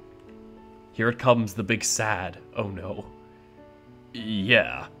it. Here it comes, the big sad. Oh no.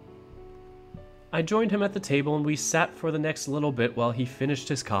 Yeah. I joined him at the table and we sat for the next little bit while he finished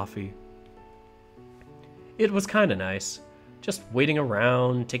his coffee. It was kinda nice. Just waiting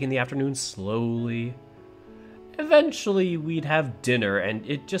around, taking the afternoon slowly. Eventually, we'd have dinner and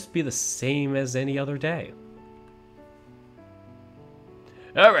it'd just be the same as any other day.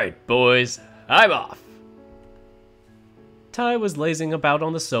 Alright, boys, I'm off. Ty was lazing about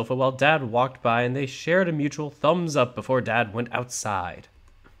on the sofa while Dad walked by and they shared a mutual thumbs up before Dad went outside.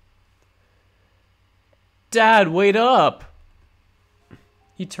 Dad, wait up!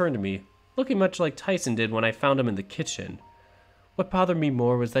 He turned to me, looking much like Tyson did when I found him in the kitchen. What bothered me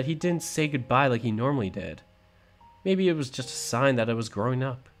more was that he didn't say goodbye like he normally did. Maybe it was just a sign that I was growing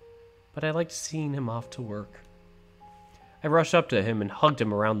up, but I liked seeing him off to work. I rushed up to him and hugged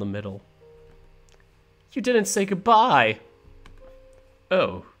him around the middle. You didn't say goodbye!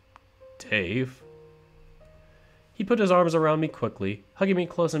 Oh, Dave. He put his arms around me quickly, hugging me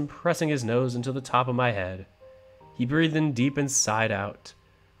close and pressing his nose into the top of my head. He breathed in deep and sighed out,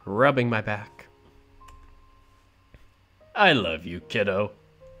 rubbing my back. I love you, kiddo.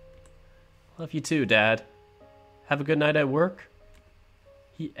 Love you too, Dad. Have a good night at work?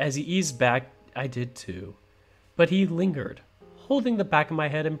 As he eased back, I did too. But he lingered, holding the back of my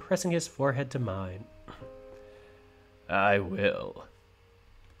head and pressing his forehead to mine. I will.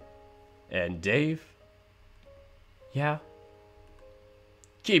 And Dave? Yeah?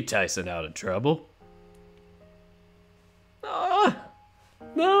 Keep Tyson out of trouble.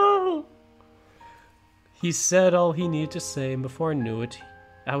 No! He said all he needed to say, and before I knew it,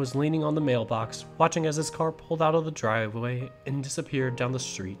 I was leaning on the mailbox, watching as his car pulled out of the driveway and disappeared down the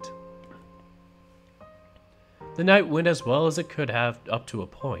street. The night went as well as it could have up to a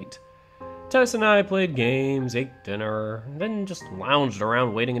point. Tyson and I played games, ate dinner, and then just lounged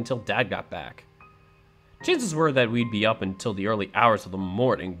around waiting until Dad got back. Chances were that we'd be up until the early hours of the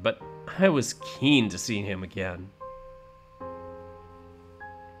morning, but I was keen to see him again.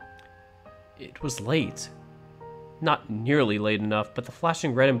 It was late. Not nearly late enough, but the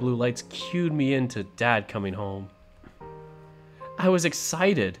flashing red and blue lights cued me into Dad coming home. I was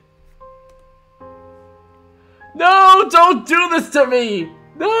excited. No, don't do this to me!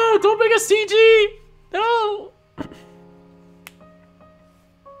 No, don't make a CG! No!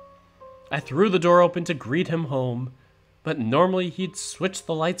 I threw the door open to greet him home, but normally he'd switch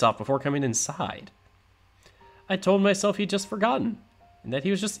the lights off before coming inside. I told myself he'd just forgotten, and that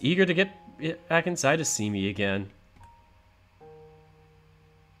he was just eager to get back inside to see me again.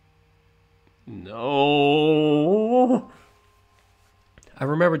 No. I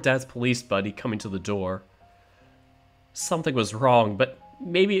remember Dad's police buddy coming to the door. Something was wrong, but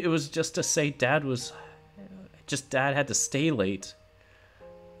maybe it was just to say Dad had to stay late.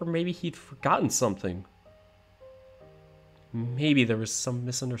 Or maybe he'd forgotten something. Maybe there was some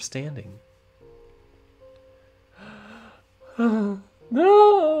misunderstanding.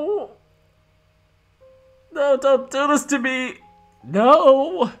 No! No, don't do this to me!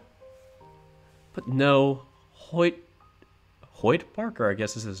 No! But no, Hoyt Parker, I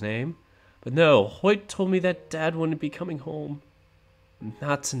guess is his name. But no, Hoyt told me that Dad wouldn't be coming home.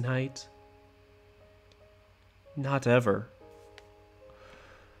 Not tonight. Not ever.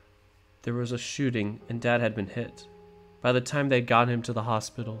 There was a shooting and Dad had been hit. By the time they'd gotten him to the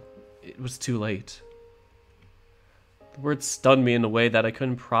hospital, it was too late. The words stunned me in a way that I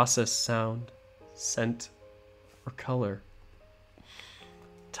couldn't process sound, scent, or color.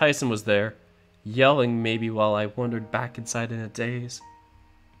 Tyson was there, yelling maybe while I wandered back inside in a daze.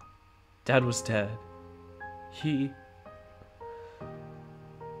 Dad was dead.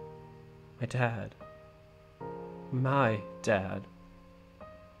 My dad,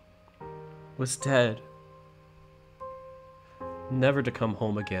 was dead. Never to come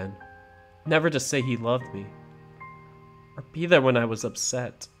home again. Never to say he loved me. Or be there when I was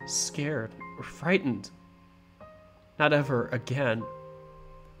upset, scared, or frightened. Not ever again.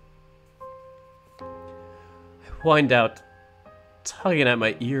 I whined out, tugging at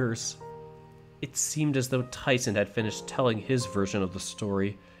my ears. It seemed as though Tyson had finished telling his version of the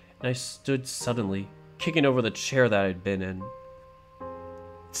story, and I stood suddenly, kicking over the chair that I'd been in.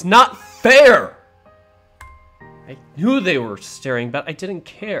 It's not fair! I knew they were staring, but I didn't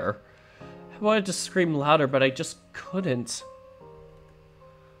care. I wanted to scream louder, but I just couldn't.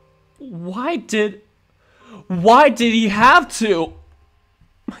 Why did he have to?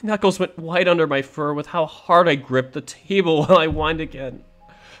 My knuckles went white under my fur with how hard I gripped the table while I whined again.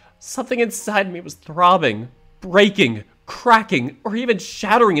 Something inside me was throbbing, breaking, cracking, or even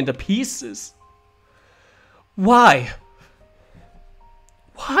shattering into pieces. Why?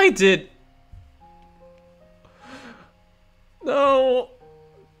 Why did... No.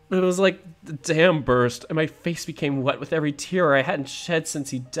 It was like the dam burst, and my face became wet with every tear I hadn't shed since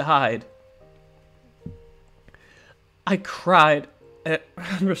he died. I cried,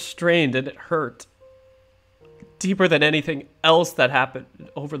 unrestrained, and it hurt. Deeper than anything else that happened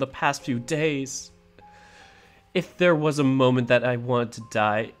over the past few days. If there was a moment that I wanted to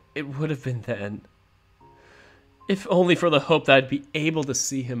die, it would have been then. If only for the hope that I'd be able to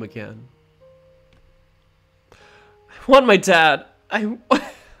see him again. I want my dad. I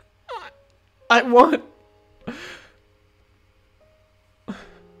want...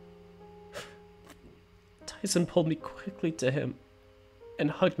 Tyson pulled me quickly to him and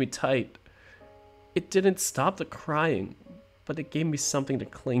hugged me tight. It didn't stop the crying, but it gave me something to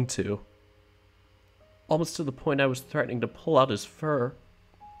cling to. Almost to the point I was threatening to pull out his fur.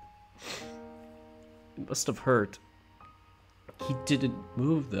 It must have hurt. He didn't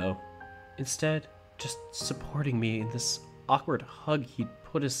move, though. Instead, just supporting me in this awkward hug he'd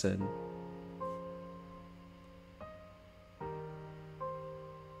put us in.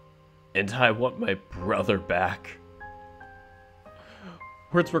 And I want my brother back.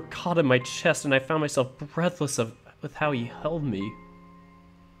 Words were caught in my chest, and I found myself breathless with how he held me.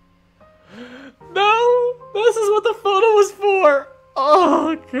 No! This is what the photo was for!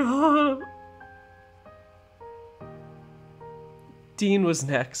 Oh, God! Dean was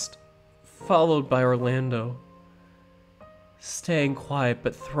next, followed by Orlando. Staying quiet,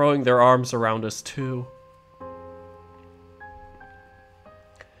 but throwing their arms around us, too.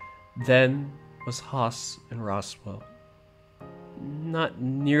 Then was Haas and Roswell. Not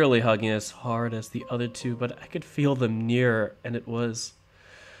nearly hugging as hard as the other two, but I could feel them near, and it was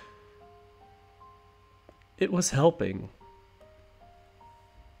helping.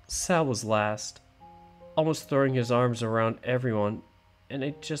 Sal was last, almost throwing his arms around everyone, and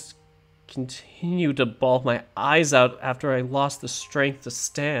I just continued to bawl my eyes out after I lost the strength to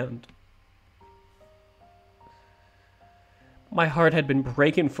stand. My heart had been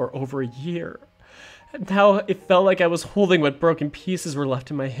breaking for over a year, and now it felt like I was holding what broken pieces were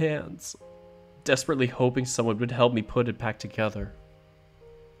left in my hands, desperately hoping someone would help me put it back together.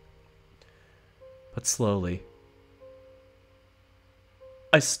 But slowly,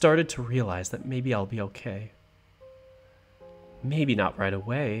 I started to realize that maybe I'll be okay. Maybe not right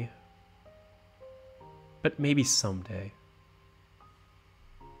away, but maybe someday.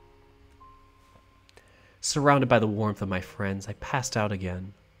 Surrounded by the warmth of my friends, I passed out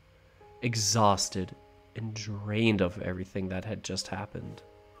again, exhausted and drained of everything that had just happened.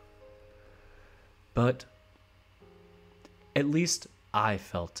 But at least I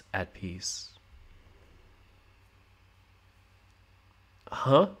felt at peace.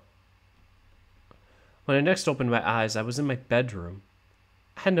 Huh? When I next opened my eyes, I was in my bedroom.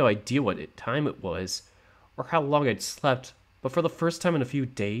 I had no idea what time it was, or how long I'd slept, but for the first time in a few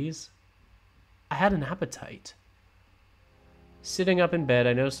days, I had an appetite. Sitting up in bed,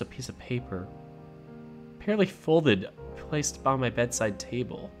 I noticed a piece of paper, barely folded, placed by my bedside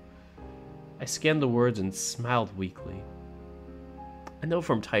table. I scanned the words and smiled weakly. A note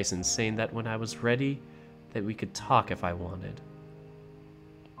from Tyson saying that when I was ready, that we could talk if I wanted.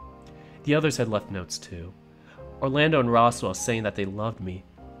 The others had left notes too. Orlando and Roswell saying that they loved me.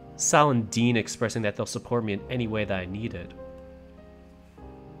 Sal and Dean expressing that they'll support me in any way that I needed.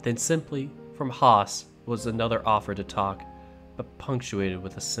 Then simply, from Haas, was another offer to talk, but punctuated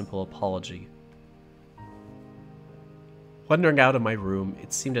with a simple apology. Wandering out of my room,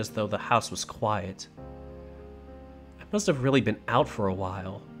 it seemed as though the house was quiet. I must have really been out for a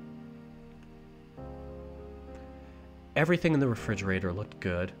while. Everything in the refrigerator looked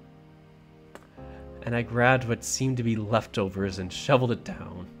good, and I grabbed what seemed to be leftovers and shoveled it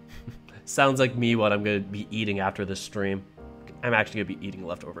down. Sounds like me what I'm going to be eating after this stream. I'm actually going to be eating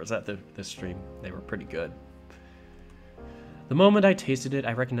leftovers at this stream. They were pretty good. The moment I tasted it,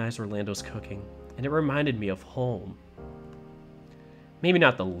 I recognized Orlando's cooking, and it reminded me of home. Maybe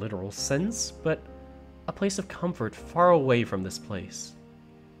not the literal sense, but a place of comfort far away from this place.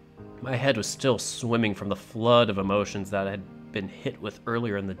 My head was still swimming from the flood of emotions that I had been hit with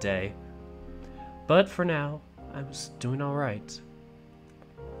earlier in the day. But for now, I was doing alright.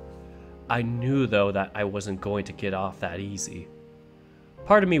 I knew, though, that I wasn't going to get off that easy.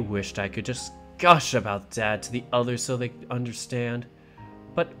 Part of me wished I could just gush about Dad to the others so they could understand.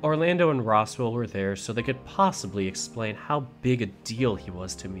 But Orlando and Roswell were there so they could possibly explain how big a deal he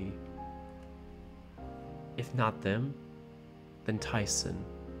was to me. If not them, then Tyson.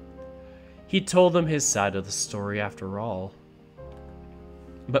 He told them his side of the story after all.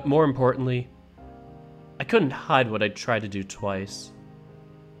 But more importantly, I couldn't hide what I'd tried to do twice.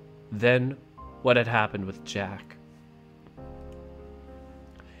 Then, what had happened with Jack.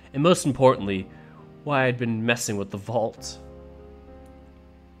 And most importantly, why I'd been messing with the vault.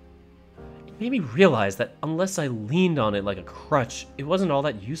 It made me realize that unless I leaned on it like a crutch, it wasn't all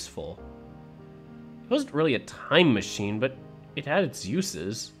that useful. It wasn't really a time machine, but it had its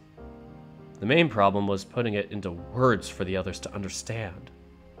uses. The main problem was putting it into words for the others to understand.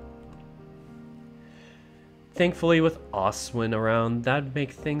 Thankfully, with Oswin around, that'd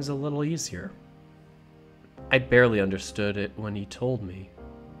make things a little easier. I barely understood it when he told me,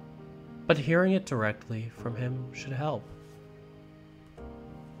 but hearing it directly from him should help.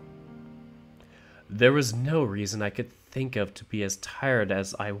 There was no reason I could think of to be as tired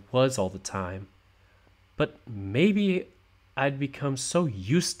as I was all the time, but maybe I'd become so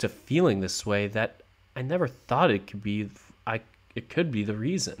used to feeling this way that I never thought it could be the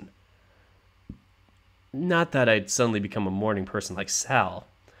reason. Not that I'd suddenly become a morning person like Sal,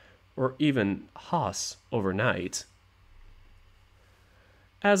 or even Haas overnight.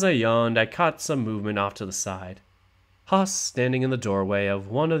 As I yawned, I caught some movement off to the side. Haas standing in the doorway of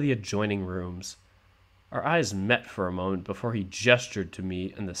one of the adjoining rooms. Our eyes met for a moment before he gestured to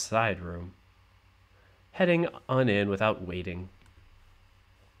me in the side room, heading on in without waiting.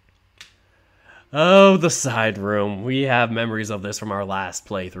 Oh, the side room. We have memories of this from our last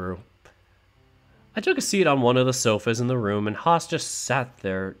playthrough. I took a seat on one of the sofas in the room, and Haas just sat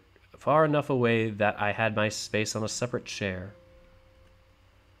there, far enough away that I had my space on a separate chair.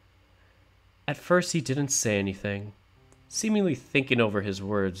 At first, he didn't say anything, seemingly thinking over his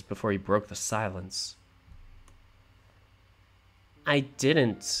words before he broke the silence. I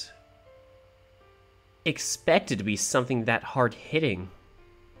didn't expect it to be something that hard-hitting.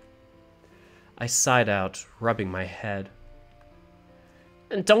 I sighed out, rubbing my head.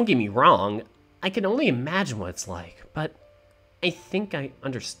 And don't get me wrong, I can only imagine what it's like, but I think I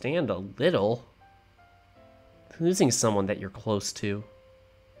understand a little. Losing someone that you're close to.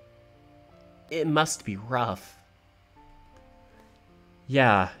 It must be rough.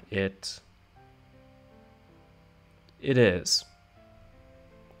 Yeah, it is.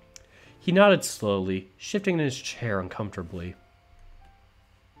 He nodded slowly, shifting in his chair uncomfortably.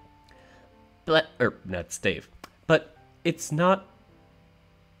 That's Dave. But it's not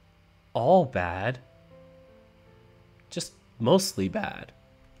all bad. Just mostly bad.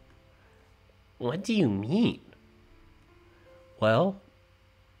 What do you mean? Well,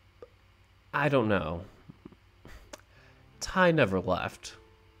 I don't know. Ty never left.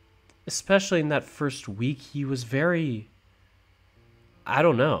 Especially in that first week, he was very, I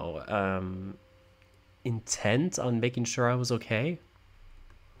don't know, intent on making sure I was okay.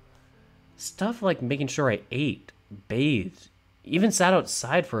 Stuff like making sure I ate, bathed, even sat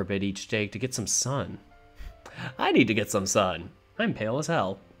outside for a bit each day to get some sun. I need to get some sun. I'm pale as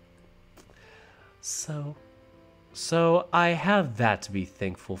hell. So I have that to be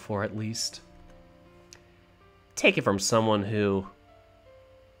thankful for, at least. Take it from someone who,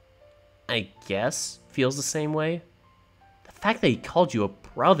 I guess, feels the same way. The fact that he called you a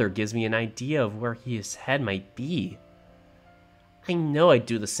brother gives me an idea of where his head might be. I know I'd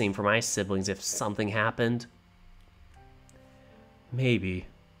do the same for my siblings if something happened. Maybe.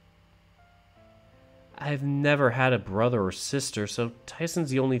 I've never had a brother or sister, so Tyson's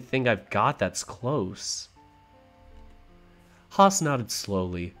the only thing I've got that's close. Haas nodded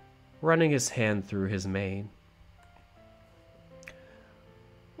slowly, running his hand through his mane.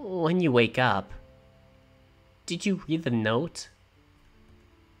 When you wake up, did you read the note?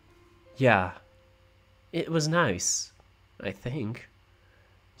 Yeah. It was nice, I think.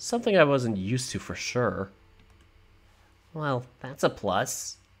 Something I wasn't used to for sure. Well, that's a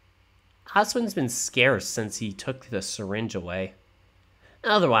plus. Oswin's been scarce since he took the syringe away.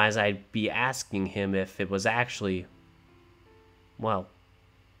 Otherwise, I'd be asking him if it was actually, well,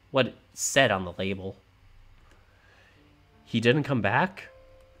 what it said on the label. He didn't come back?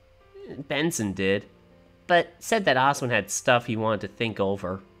 Benson did, but said that Oswin had stuff he wanted to think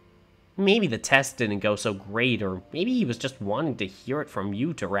over. Maybe the test didn't go so great, or maybe he was just wanting to hear it from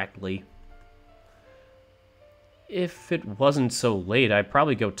you directly. If it wasn't so late, I'd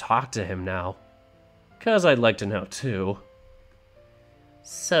probably go talk to him now. 'Cause I'd like to know too.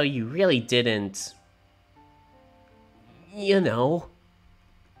 So you really didn't... You know...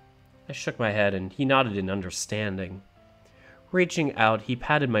 I shook my head and he nodded in understanding. Reaching out, he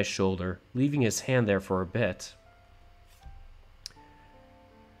patted my shoulder, leaving his hand there for a bit.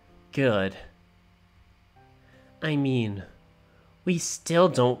 Good. I mean, we still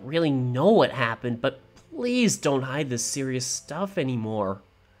don't really know what happened, but please don't hide this serious stuff anymore.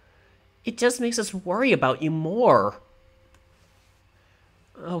 It just makes us worry about you more.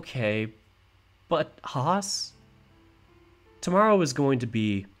 Okay, but Haas? Tomorrow is going to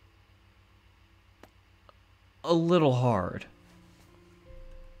be a little hard.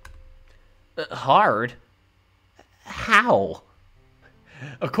 Hard? How?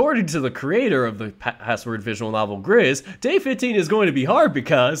 According to the creator of the password visual novel Grizz, day 15 is going to be hard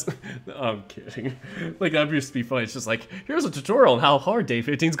because... I'm kidding. Like, that'd just be funny. It's just like, here's a tutorial on how hard day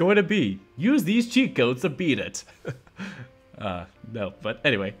 15 is going to be. Use these cheat codes to beat it. No, but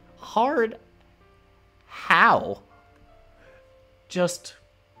anyway. Hard? How? Just...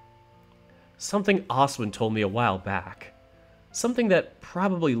 something Oswin told me a while back. Something that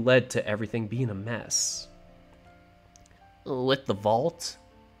probably led to everything being a mess. With the vault?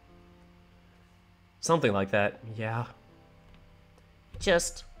 Something like that, yeah.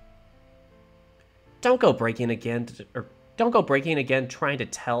 Just... don't go breaking again, or don't go breaking again trying to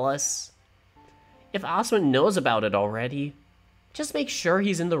tell us. If Oswin knows about it already, just make sure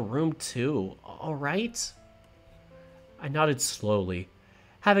he's in the room too, alright? I nodded slowly,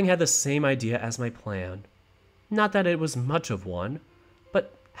 having had the same idea as my plan. Not that it was much of one,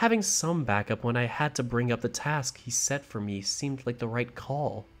 but having some backup when I had to bring up the task he set for me seemed like the right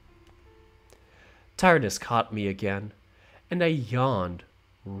call. Tiredness caught me again, and I yawned,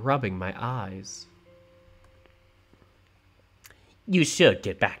 rubbing my eyes. You should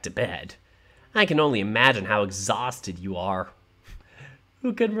get back to bed. I can only imagine how exhausted you are.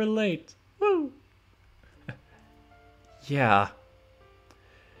 Who can relate? Woo! Yeah,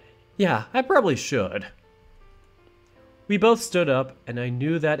 I probably should. We both stood up, and I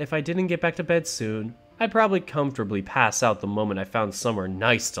knew that if I didn't get back to bed soon, I'd probably comfortably pass out the moment I found somewhere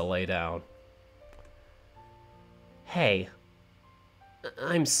nice to lay down. Hey,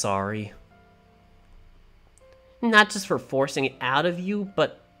 I'm sorry. not just for forcing it out of you,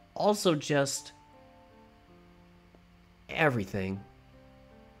 but also just everything.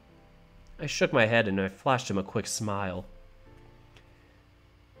 I shook my head and I flashed him a quick smile.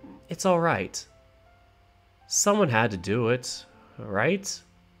 It's all right. Someone had to do it, right?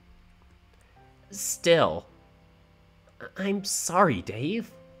 Still, I'm sorry, Dave.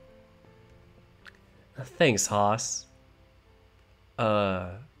 Thanks, Haas.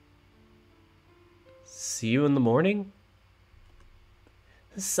 See you in the morning?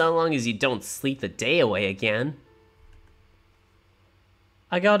 So long as you don't sleep the day away again.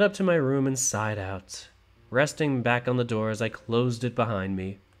 I got up to my room and sighed out, resting back on the door as I closed it behind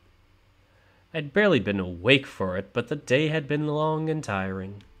me. I'd barely been awake for it, but the day had been long and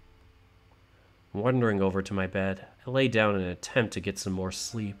tiring. Wandering over to my bed, I lay down in an attempt to get some more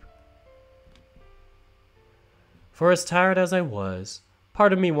sleep. For as tired as I was,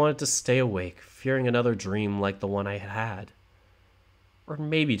 part of me wanted to stay awake, fearing another dream like the one I had had. Or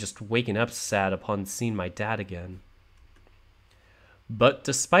maybe just waking up sad upon seeing my dad again. But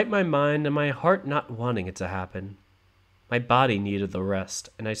despite my mind and my heart not wanting it to happen, my body needed the rest,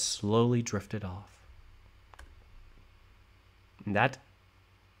 and I slowly drifted off. And that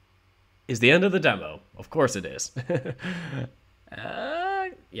is the end of the demo. Of course it is.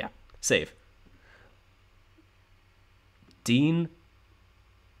 Yeah, save. Dean,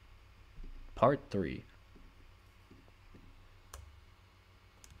 Part 3.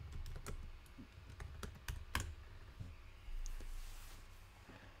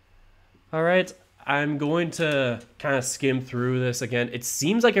 Alright, I'm going to kind of skim through this again. It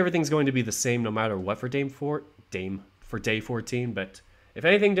seems like everything's going to be the same no matter what for day 14, but if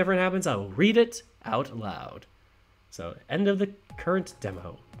anything different happens, I'll read it out loud. So, end of the current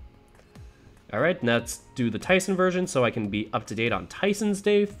demo. Alright, now let's do the Tyson version so I can be up to date on Tyson's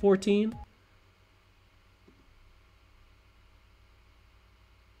day 14.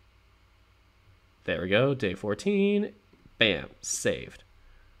 There we go, day 14. Bam, saved.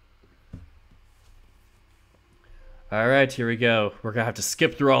 Alright, here we go. We're gonna have to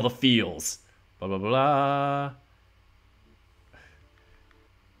skip through all the feels. Blah, blah, blah.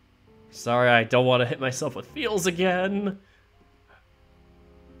 Sorry, I don't want to hit myself with feels again.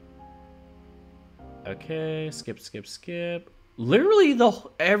 Okay, skip. Literally,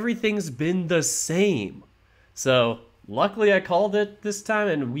 everything's been the same. So, luckily I called it this time,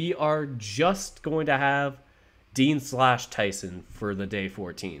 and we are just going to have Dean/Tyson for the day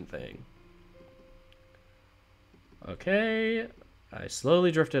 14 thing. Okay, I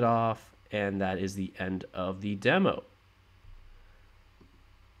slowly drifted off, and that is the end of the demo.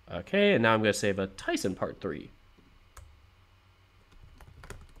 Okay, and now I'm going to save a Tyson part 3.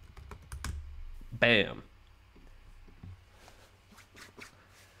 Bam.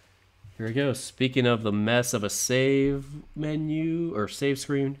 Here we go. Speaking of the mess of a save menu or save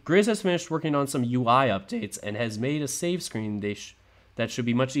screen, Grizz has finished working on some UI updates and has made a save screen that should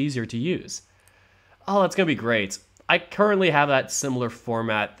be much easier to use. Oh, that's going to be great. I currently have that similar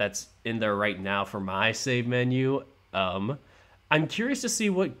format that's in there right now for my save menu. I'm curious to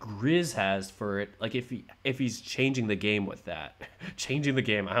see what Grizz has for it, like if he's changing the game with that. Changing the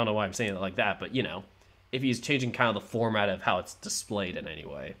game, I don't know why I'm saying it like that, but you know, if he's changing kind of the format of how it's displayed in any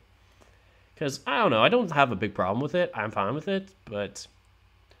way. Because, I don't know, I don't have a big problem with it. I'm fine with it, but,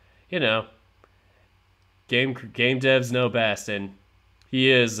 you know, game devs know best, and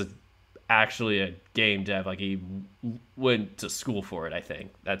he is actually a game dev. Like, he went to school for it, I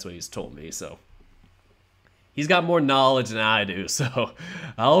think. That's what he's told me, so. He's got more knowledge than I do, so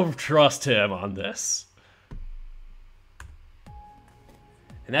I'll trust him on this.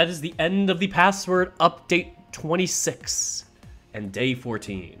 And that is the end of the password update 26 and day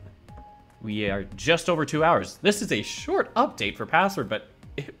 14. We are just over 2 hours. This is a short update for password, but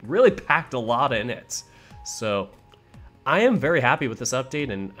it really packed a lot in it. So I am very happy with this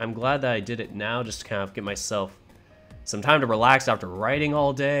update, and I'm glad that I did it now just to kind of get myself some time to relax after writing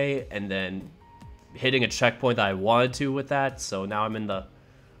all day and then hitting a checkpoint that I wanted to with that. So now I'm in the,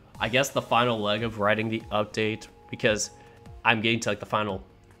 I guess, the final leg of writing the update, because I'm getting to like the final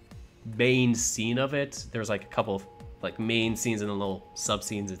main scene of it. There's like a couple of like main scenes and then little sub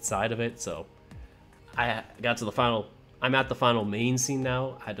scenes inside of it. So I got to the final, I'm at the final main scene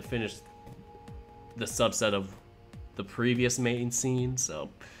now. I had to finish the subset of the previous main scene. So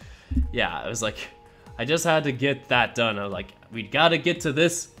yeah, I was like, I just had to get that done. I was like, we got to get to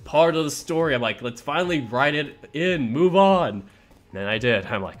this part of the story. I'm like, let's finally write it in, move on. And then I did.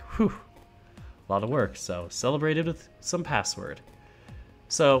 I'm like, whew, a lot of work. So celebrated with some password.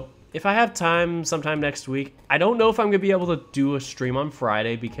 So if I have time sometime next week, I don't know if I'm going to be able to do a stream on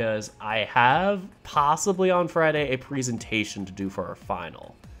Friday, because I have possibly on Friday a presentation to do for our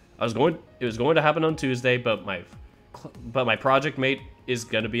final. It was going to happen on Tuesday, but my project mate is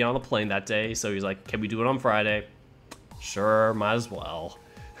going to be on the plane that day, so he's like, can we do it on Friday? Sure, might as well.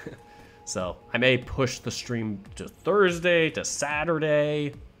 So I may push the stream to Thursday, to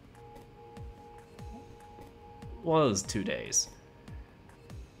Saturday. One of those 2 days.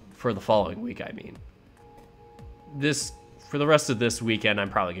 For the following week, I mean. For the rest of this weekend, I'm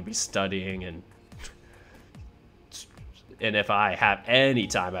probably going to be studying, and if I have any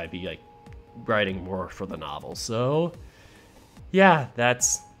time, I'd be like writing more for the novel. So yeah,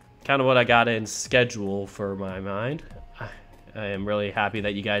 that's kind of what I got in schedule for my mind. I am really happy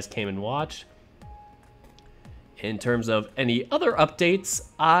that you guys came and watched. In terms of any other updates,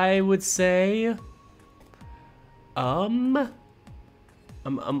 I would say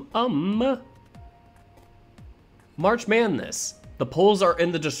March Madness. The polls are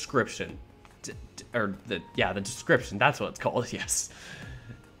in the description. The description. That's what it's called. Yes.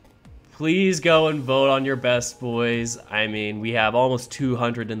 Please go and vote on your best boys. I mean, we have almost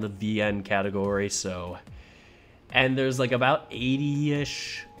 200 in the VN category, so, and there's like about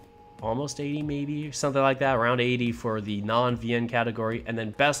 80-ish, almost 80 maybe, something like that, around 80 for the non-VN category, and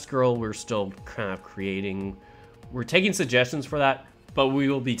then best girl, we're still kind of creating. We're taking suggestions for that, but we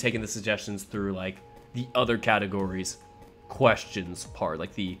will be taking the suggestions through like the other categories questions part,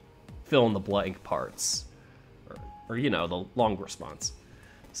 like the fill in the blank parts, or you know, the long response.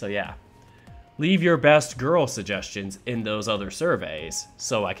 So yeah, leave your best girl suggestions in those other surveys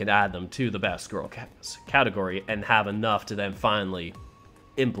so I can add them to the best girl category and have enough to then finally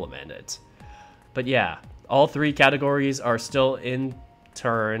implement it. But yeah, all 3 categories are still in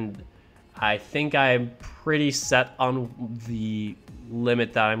turn. I think I'm pretty set on the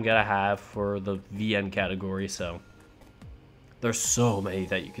limit that I'm gonna have for the VN category, so there's so many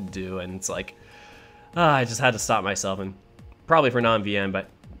that you can do, and it's like, I just had to stop myself, and probably for non-VN, but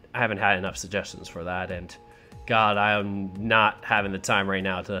I haven't had enough suggestions for that, and God, I am not having the time right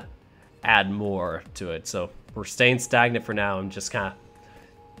now to add more to it, so we're staying stagnant for now. I'm just kind of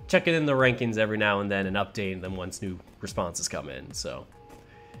checking in the rankings every now and then and updating them once new responses come in, so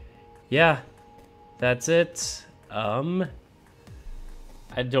yeah, that's it.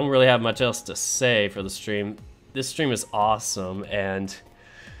 I don't really have much else to say for the stream. This stream is awesome, and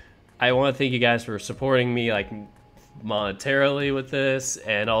I want to thank you guys for supporting me, like monetarily with this,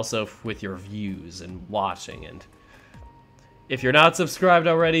 and also with your views and watching. And if you're not subscribed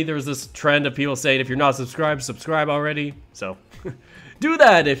already, there's this trend of people saying if you're not subscribed, subscribe already. So do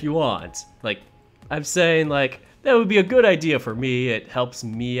that if you want. Like, I'm saying, like, that would be a good idea for me. It helps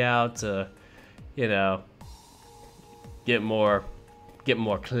me out to, you know, get more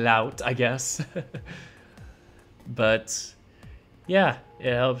clout, I guess. But yeah,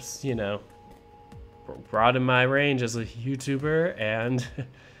 it helps, you know, broaden my range as a YouTuber and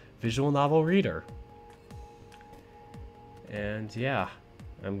visual novel reader. And yeah,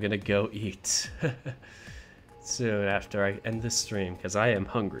 I'm gonna go eat soon after I end this stream because I am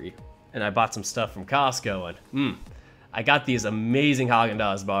hungry. And I bought some stuff from Costco, and I got these amazing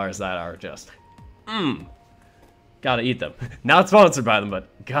Haagen-Dazs bars that are just gotta eat them. Not sponsored by them,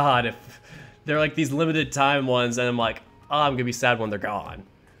 but God, if they're like these limited time ones, and I'm like, oh, I'm gonna be sad when they're gone.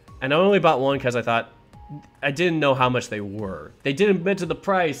 And I only bought one because I thought, I didn't know how much they were. They didn't mention the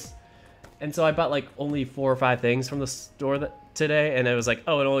price, and so I bought like only 4 or 5 things from the store today, and it was like,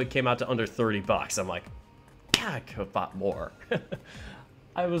 oh, it only came out to under 30 bucks. I'm like, yeah, I could have bought more.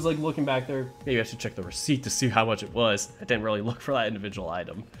 I was like looking back there, maybe I should check the receipt to see how much it was. I didn't really look for that individual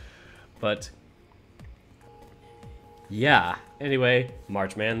item. But yeah, anyway,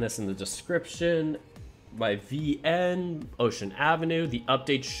 March Madness in the description. My VN, Ocean Avenue. The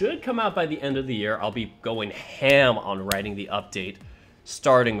update should come out by the end of the year. I'll be going ham on writing the update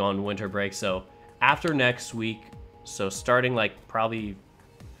starting on winter break. So after next week, so starting like probably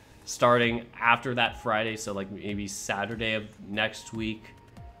starting after that Friday, so like maybe Saturday of next week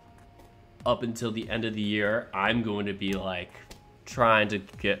up until the end of the year, I'm going to be like trying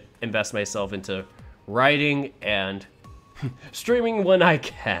to invest myself into writing and streaming when I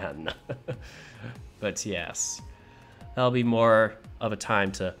can. But yes, that'll be more of a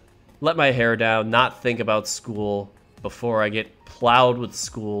time to let my hair down, not think about school before I get plowed with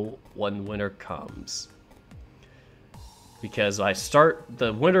school when winter comes. Because I start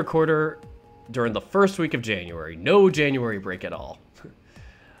the winter quarter during the first week of January. No January break at all.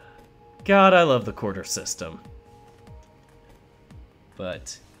 God, I love the quarter system.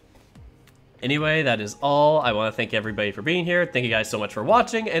 But anyway, that is all. I want to thank everybody for being here. Thank you guys so much for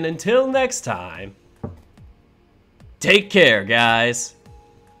watching. And until next time, take care, guys.